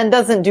way that then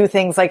doesn't do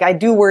things like, I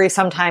do worry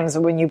sometimes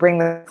when you bring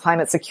the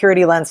climate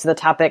security lens to the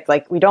topic,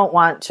 like we don't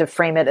want to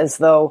frame it as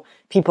though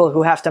people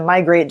who have to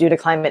migrate due to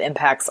climate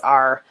impacts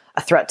are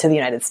a threat to the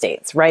United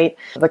States, right?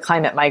 The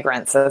climate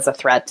migrants as a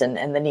threat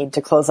and the need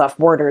to close off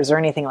borders or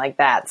anything like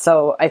that.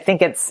 So I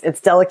think it's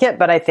delicate,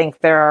 but I think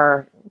there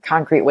are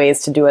concrete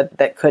ways to do it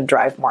that could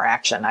drive more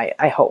action,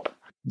 I hope.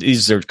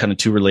 These are kind of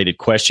two related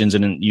questions,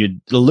 and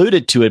you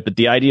alluded to it, but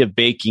the idea of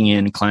baking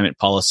in climate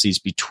policies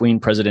between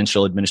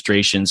presidential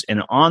administrations.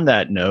 And on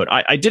that note,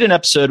 I did an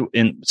episode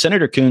in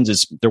Senator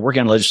Coons they're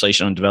working on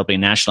legislation on developing a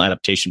national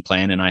adaptation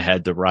plan. And I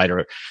had the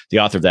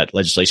author of that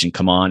legislation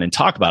come on and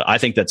talk about it. I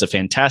think that's a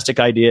fantastic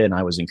idea. And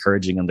I was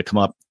encouraging them to come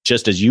up,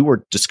 just as you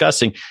were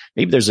discussing,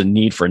 maybe there's a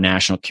need for a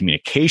national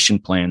communication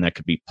plan that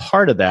could be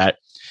part of that.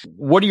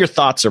 What are your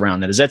thoughts around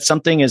that? Is that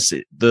something, as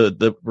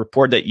the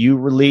report that you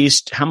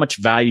released, how much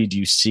value do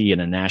you see in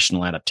a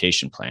national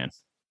adaptation plan?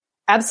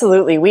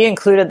 Absolutely. We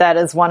included that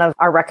as one of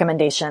our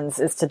recommendations,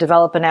 is to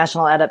develop a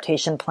national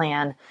adaptation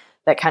plan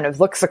that kind of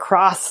looks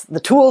across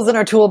the tools in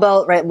our tool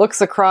belt, right? Looks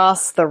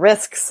across the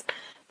risks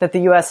that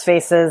the U.S.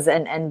 faces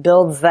and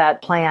builds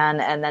that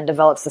plan and then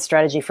develops the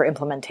strategy for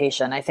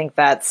implementation. I think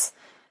that's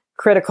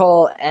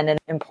critical and an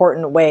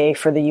important way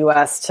for the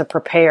U.S. to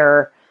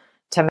prepare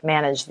to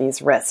manage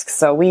these risks.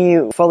 So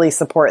we fully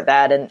support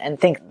that and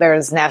think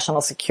there's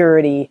national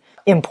security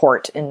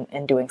import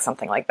in doing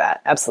something like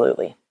that.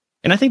 Absolutely.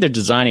 And I think they're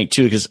designing it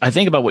too, because I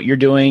think about what you're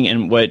doing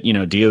and what,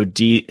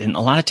 DOD, and a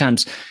lot of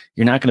times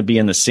you're not going to be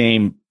in the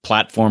same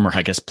platform or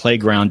I guess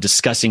playground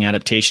discussing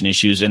adaptation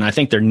issues. And I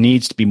think there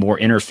needs to be more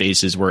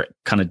interfaces where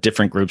kind of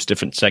different groups,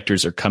 different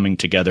sectors are coming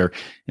together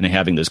and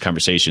having those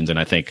conversations. And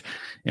I think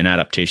an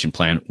adaptation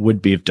plan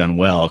would be, if done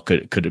well,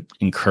 could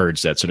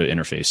encourage that sort of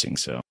interfacing.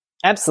 So.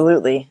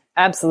 Absolutely.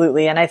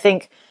 Absolutely. And I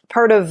think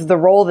part of the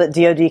role that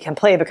DoD can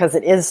play, because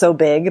it is so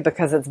big,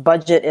 because its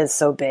budget is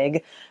so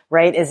big,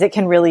 right, is it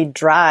can really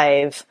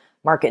drive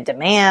market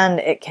demand.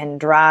 It can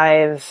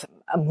drive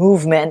a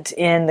movement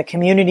in the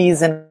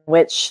communities in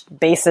which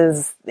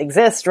bases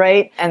exist,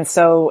 right? And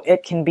so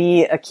it can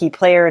be a key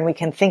player, and we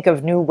can think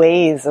of new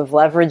ways of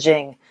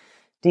leveraging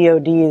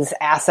DoD's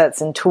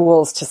assets and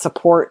tools to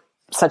support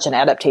such an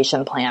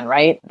adaptation plan,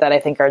 right? That I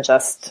think are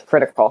just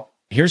critical.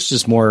 Here's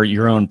just more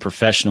your own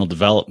professional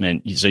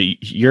development. So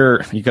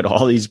you got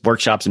all these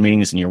workshops and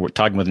meetings and you're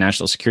talking with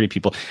national security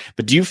people,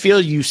 but do you feel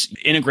you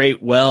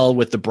integrate well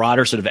with the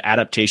broader sort of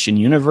adaptation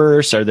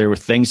universe? Are there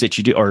things that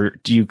you do, or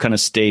do you kind of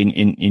stay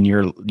in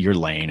your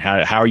lane?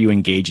 How are you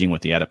engaging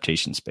with the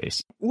adaptation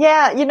space?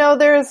 Yeah,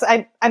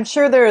 I'm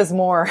sure there is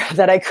more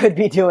that I could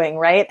be doing,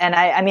 right? And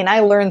I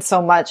learn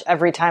so much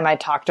every time I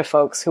talk to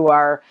folks who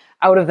are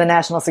out of the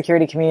national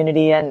security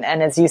community. And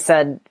as you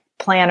said,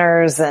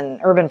 planners and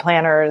urban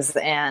planners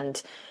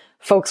and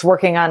folks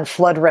working on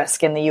flood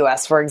risk in the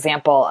U.S., for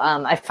example.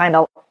 I find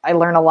I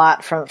learn a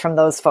lot from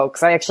those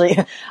folks. I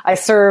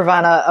serve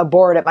on a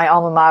board at my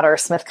alma mater,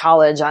 Smith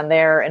College, on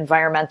their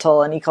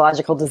environmental and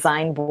ecological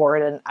design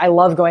board. And I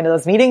love going to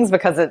those meetings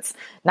because it's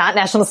not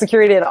national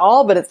security at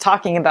all, but it's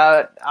talking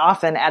about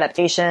often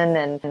adaptation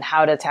and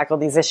how to tackle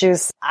these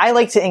issues. I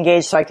like to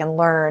engage so I can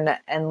learn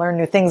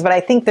new things. But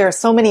I think there are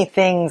so many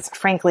things,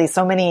 frankly,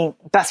 so many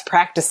best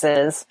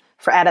practices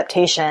for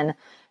adaptation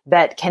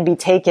that can be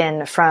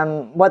taken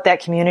from what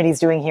that community is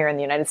doing here in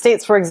the United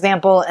States, for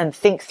example, and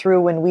think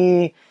through when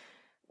we,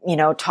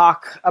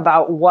 talk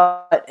about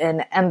what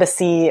an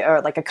embassy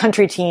or like a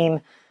country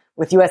team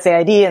with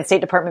USAID and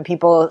State Department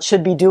people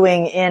should be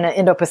doing in an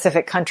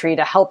Indo-Pacific country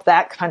to help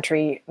that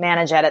country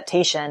manage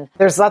adaptation.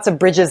 There's lots of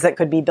bridges that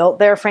could be built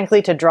there,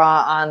 frankly, to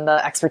draw on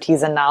the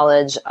expertise and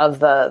knowledge of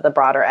the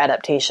broader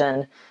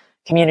adaptation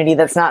community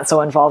that's not so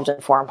involved in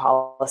foreign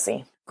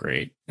policy.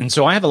 Great. And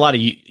so I have a lot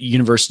of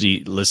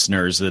university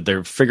listeners that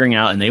they're figuring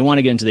out and they want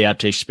to get into the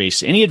adaptation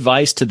space. Any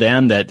advice to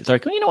them that they're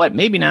like, well, you know what,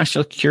 maybe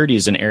national security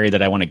is an area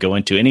that I want to go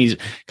into? Any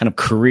kind of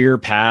career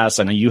paths?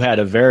 I know you had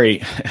a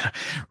very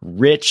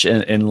rich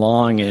and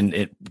long,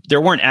 and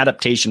there weren't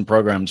adaptation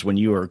programs when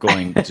you were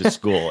going to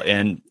school.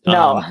 And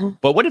no.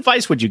 But what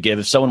advice would you give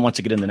if someone wants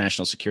to get in the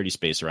national security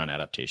space around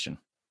adaptation?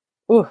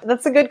 Ooh,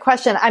 that's a good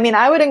question.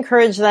 I would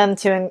encourage them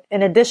to,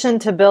 in addition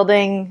to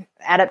building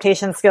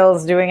adaptation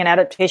skills, doing an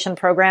adaptation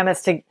program,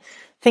 is to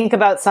think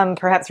about some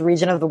perhaps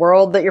region of the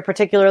world that you're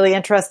particularly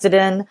interested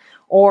in,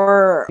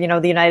 or,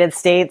 the United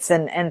States,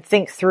 and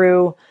think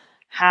through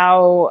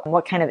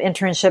what kind of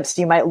internships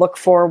you might look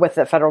for with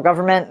the federal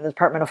government, the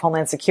Department of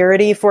Homeland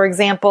Security, for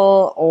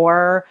example,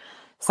 or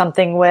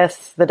something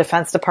with the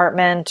Defense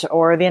Department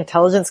or the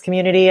intelligence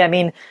community. I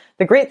mean,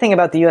 the great thing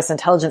about the U.S.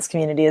 intelligence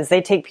community is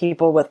they take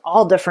people with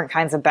all different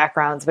kinds of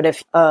backgrounds, but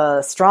if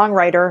a strong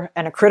writer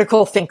and a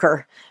critical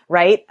thinker,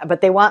 right?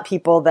 But they want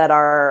people that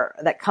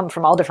come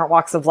from all different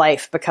walks of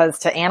life, because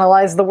to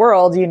analyze the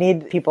world, you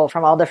need people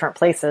from all different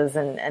places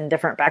and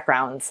different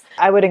backgrounds.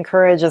 I would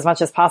encourage as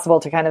much as possible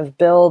to kind of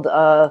build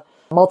a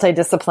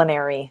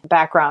multidisciplinary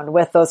background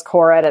with those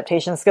core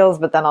adaptation skills,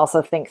 but then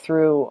also think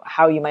through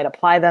how you might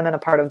apply them in a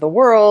part of the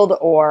world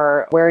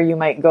or where you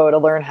might go to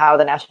learn how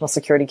the national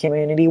security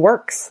community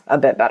works a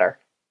bit better.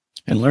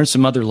 And learn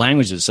some other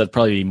languages. That'd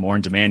probably be more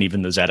in demand,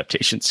 even those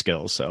adaptation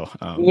skills. So,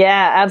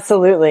 yeah,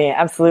 absolutely.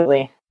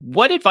 Absolutely.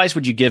 What advice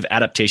would you give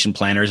adaptation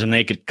planners? And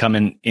they could come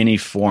in any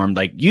form,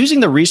 like using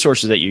the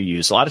resources that you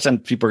use. A lot of times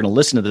people are going to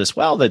listen to this,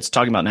 well, that's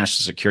talking about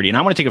national security. And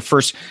I want to take a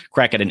first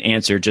crack at an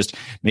answer, just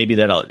maybe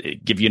that'll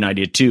give you an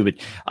idea too. But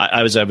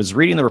I was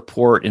reading the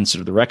report and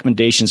sort of the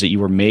recommendations that you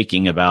were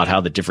making about how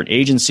the different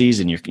agencies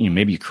and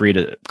maybe you create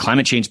a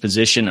climate change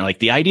position, and like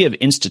the idea of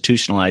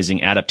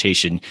institutionalizing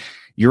adaptation.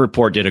 Your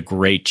report did a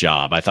great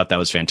job. I thought that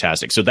was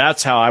fantastic. So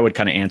that's how I would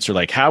kind of answer,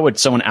 like, how would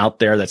someone out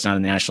there that's not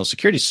in the national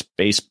security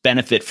space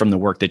benefit from the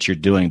work that you're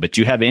doing? But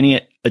do you have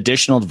any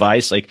additional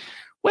advice? Like,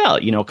 well,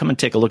 come and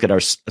take a look at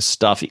our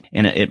stuff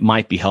and it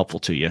might be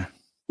helpful to you.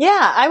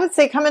 Yeah, I would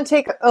say come and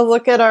take a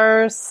look at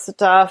our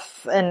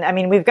stuff. And I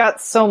mean, we've got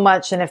so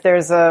much. And if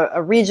there's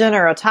a region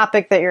or a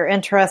topic that you're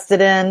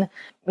interested in,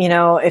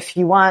 if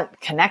you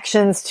want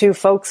connections to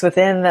folks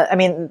within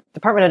the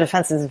Department of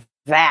Defense is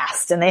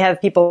vast, and they have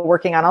people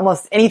working on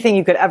almost anything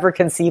you could ever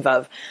conceive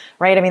of,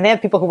 right? I mean, they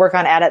have people who work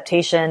on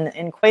adaptation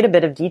in quite a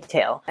bit of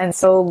detail. And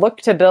so look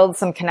to build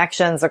some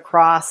connections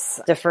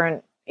across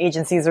different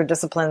agencies or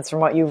disciplines from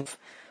what you've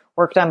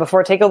worked on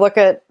before. Take a look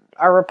at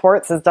our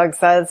reports, as Doug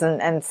says,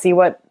 and see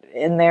what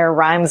in there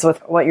rhymes with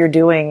what you're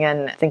doing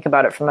and think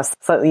about it from a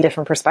slightly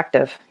different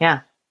perspective.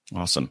 Yeah.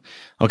 Awesome.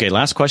 Okay.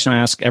 Last question I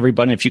ask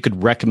everybody. If you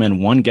could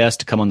recommend one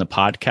guest to come on the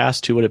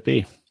podcast, who would it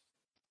be?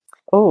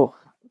 Oh,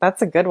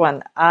 that's a good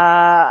one.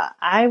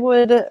 I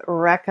would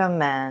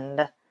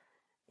recommend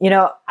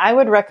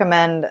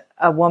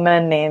a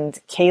woman named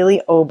Kaylee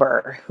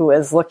Ober, who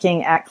is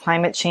looking at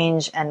climate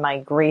change and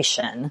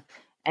migration.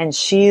 And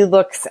she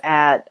looks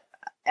at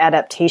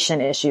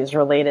adaptation issues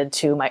related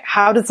to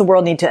how does the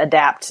world need to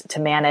adapt to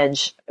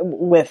manage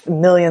with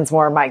millions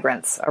more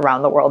migrants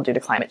around the world due to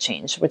climate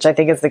change, which I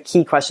think is the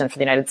key question for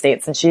the United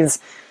States. And she's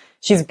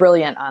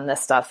brilliant on this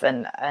stuff,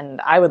 and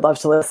I would love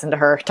to listen to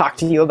her talk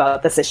to you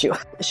about this issue.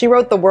 She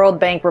wrote the World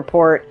Bank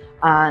report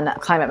on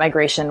climate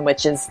migration,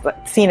 which is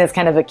seen as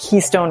kind of a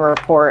keystone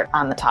report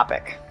on the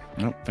topic.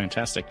 Oh,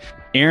 fantastic.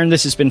 Erin,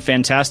 this has been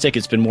fantastic.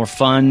 It's been more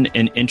fun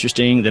and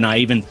interesting than I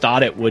even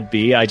thought it would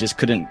be. I just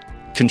couldn't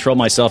control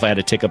myself. I had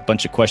to take a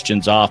bunch of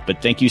questions off,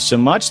 but thank you so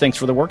much. Thanks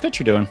for the work that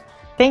you're doing.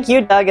 Thank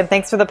you, Doug, and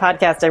thanks for the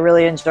podcast. I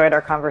really enjoyed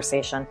our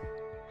conversation.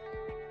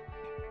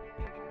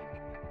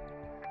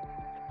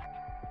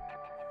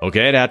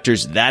 Okay,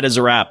 Adapters, that is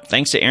a wrap.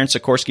 Thanks to Erin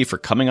Sikorsky for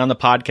coming on the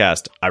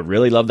podcast. I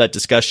really love that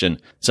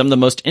discussion. Some of the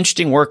most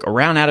interesting work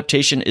around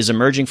adaptation is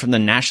emerging from the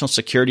national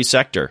security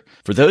sector.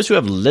 For those who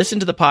have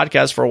listened to the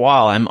podcast for a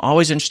while, I'm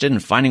always interested in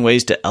finding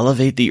ways to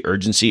elevate the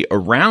urgency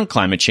around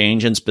climate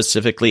change and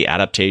specifically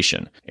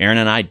adaptation. Erin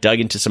and I dug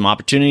into some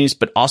opportunities,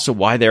 but also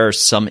why there are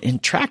some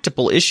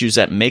intractable issues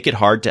that make it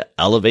hard to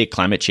elevate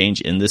climate change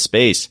in this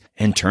space.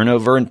 And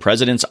turnover in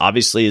presidents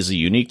obviously is a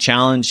unique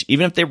challenge,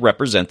 even if they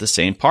represent the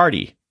same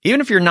party. Even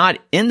if you're not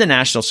in the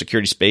national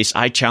security space,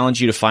 I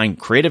challenge you to find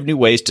creative new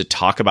ways to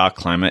talk about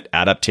climate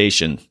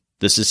adaptation.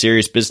 This is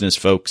serious business,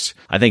 folks.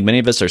 I think many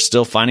of us are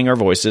still finding our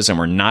voices, and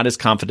we're not as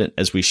confident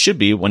as we should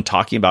be when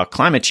talking about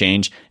climate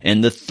change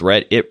and the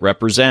threat it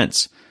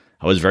represents.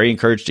 I was very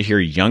encouraged to hear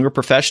younger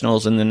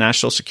professionals in the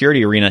national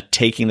security arena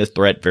taking the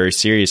threat very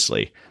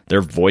seriously.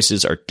 Their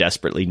voices are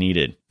desperately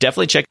needed.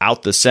 Definitely check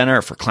out the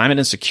Center for Climate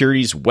and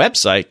Security's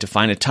website to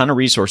find a ton of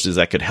resources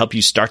that could help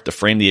you start to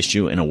frame the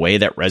issue in a way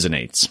that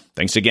resonates.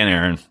 Thanks again,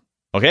 Erin.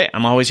 Okay,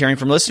 I'm always hearing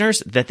from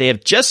listeners that they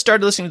have just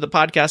started listening to the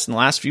podcast in the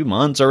last few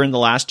months or in the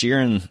last year,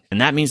 and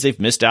that means they've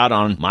missed out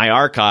on my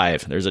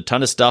archive. There's a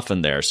ton of stuff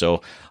in there,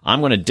 so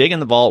I'm going to dig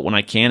in the vault when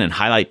I can and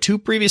highlight 2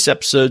 previous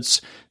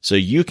episodes so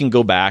you can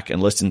go back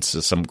and listen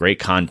to some great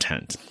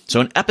content.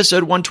 So in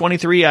episode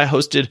 123, I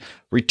hosted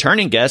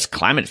returning guest,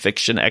 climate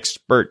fiction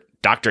expert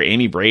Dr.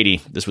 Amy Brady.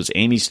 This was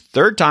Amy's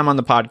 3rd time on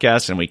the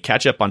podcast, and we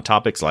catch up on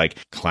topics like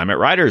climate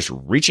writers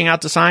reaching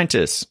out to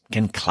scientists.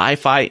 Can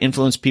Cli-Fi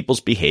influence people's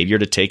behavior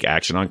to take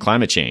action on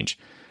climate change?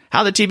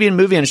 How the TV and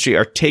movie industry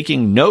are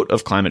taking note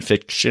of climate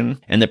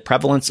fiction and the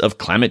prevalence of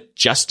climate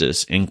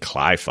justice in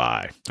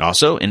Cli-Fi.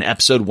 Also, in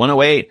episode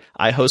 108,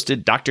 I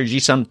hosted Dr.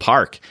 Jisun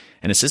Park,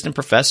 an assistant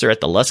professor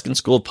at the Luskin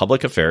School of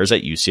Public Affairs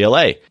at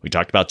UCLA. We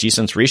talked about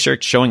Jisun's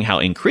research showing how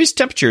increased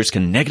temperatures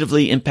can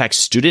negatively impact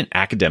student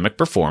academic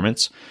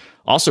performance.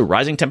 Also,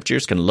 rising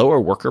temperatures can lower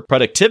worker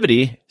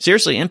productivity,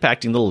 seriously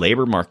impacting the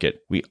labor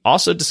market. We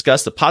also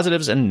discuss the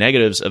positives and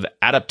negatives of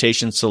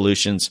adaptation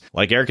solutions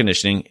like air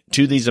conditioning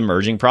to these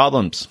emerging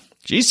problems.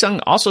 Ji-Sung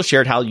also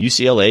shared how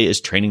UCLA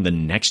is training the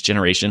next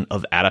generation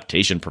of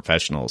adaptation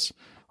professionals.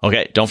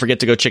 Okay, don't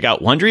forget to go check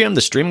out Wondrium, the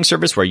streaming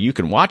service where you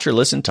can watch or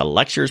listen to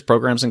lectures,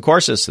 programs, and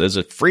courses. There's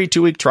a free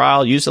 2-week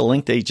trial. Use the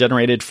link they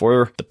generated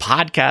for the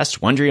podcast,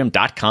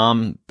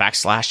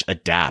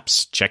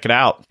 wondrium.com/adapts. Check it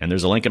out. And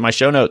there's a link in my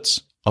show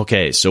notes.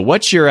 Okay, so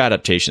what's your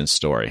adaptation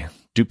story?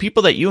 Do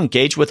people that you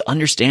engage with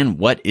understand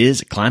what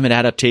is climate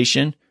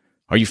adaptation?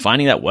 Are you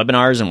finding that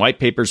webinars and white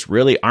papers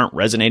really aren't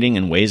resonating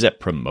in ways that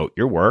promote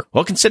your work?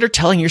 Well, consider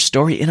telling your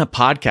story in a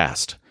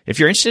podcast. If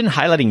you're interested in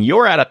highlighting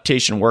your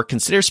adaptation work,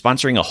 consider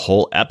sponsoring a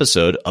whole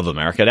episode of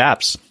America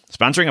Adapts.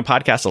 Sponsoring a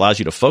podcast allows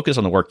you to focus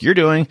on the work you're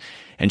doing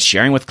and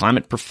sharing with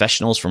climate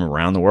professionals from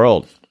around the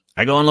world.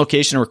 I go on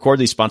location and record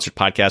these sponsored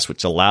podcasts,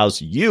 which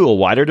allows you a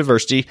wider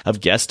diversity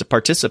of guests to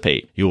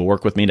participate. You will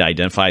work with me to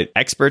identify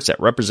experts that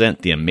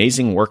represent the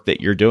amazing work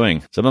that you're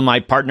doing. Some of my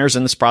partners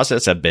in this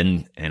process have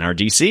been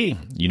NRDC,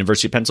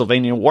 University of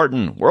Pennsylvania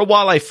Wharton, World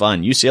Wildlife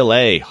Fund,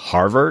 UCLA,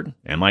 Harvard,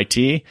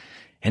 MIT,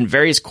 and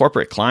various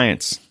corporate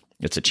clients.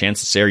 It's a chance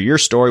to share your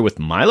story with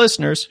my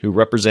listeners who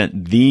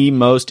represent the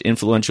most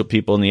influential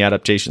people in the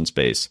adaptation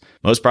space.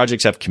 Most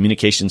projects have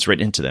communications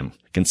written into them.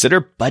 Consider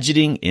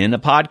budgeting in a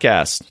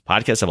podcast.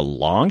 Podcasts have a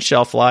long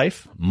shelf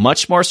life,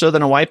 much more so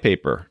than a white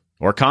paper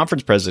or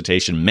conference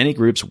presentation. Many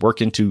groups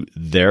work into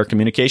their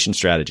communication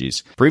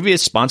strategies.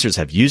 Previous sponsors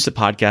have used the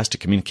podcast to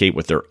communicate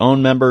with their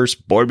own members,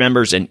 board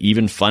members, and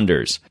even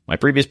funders. My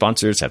previous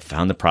sponsors have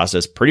found the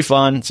process pretty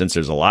fun since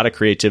there's a lot of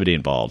creativity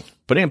involved.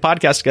 Putting a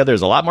podcast together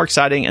is a lot more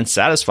exciting and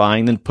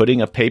satisfying than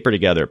putting a paper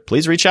together.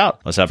 Please reach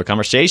out. Let's have a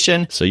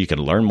conversation so you can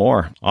learn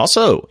more.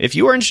 Also, if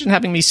you are interested in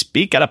having me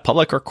speak at a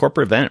public or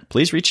corporate event,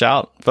 please reach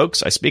out.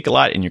 Folks, I speak a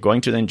lot and you're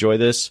going to enjoy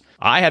this.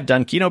 I have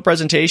done keynote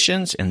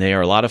presentations and they are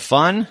a lot of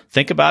fun.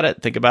 Think about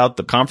it. Think about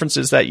the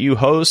conferences that you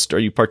host or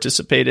you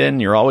participate in.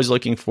 You're always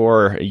looking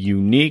for a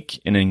unique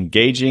and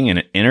engaging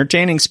and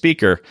entertaining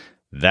speaker.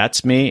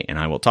 That's me, and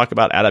I will talk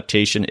about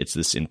adaptation. It's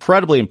this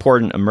incredibly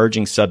important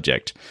emerging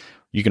subject.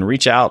 You can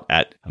reach out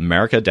at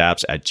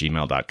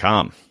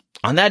americaadapts@gmail.com.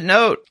 On that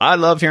note, I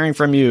love hearing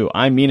from you.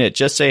 I mean it.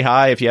 Just say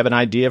hi if you have an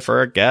idea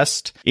for a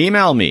guest.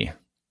 Email me.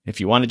 If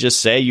you want to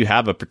just say you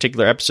have a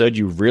particular episode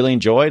you really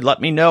enjoyed,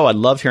 let me know. I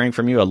love hearing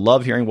from you. I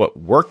love hearing what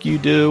work you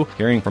do,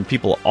 hearing from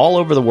people all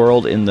over the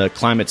world in the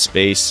climate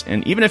space.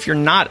 And even if you're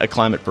not a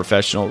climate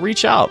professional,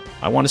 reach out.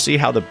 I want to see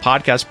how the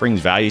podcast brings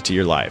value to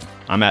your life.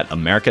 I'm at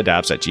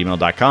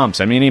americaadapts@gmail.com.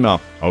 Send me an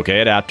email.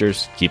 Okay,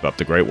 adapters, keep up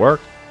the great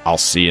work. I'll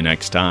see you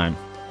next time.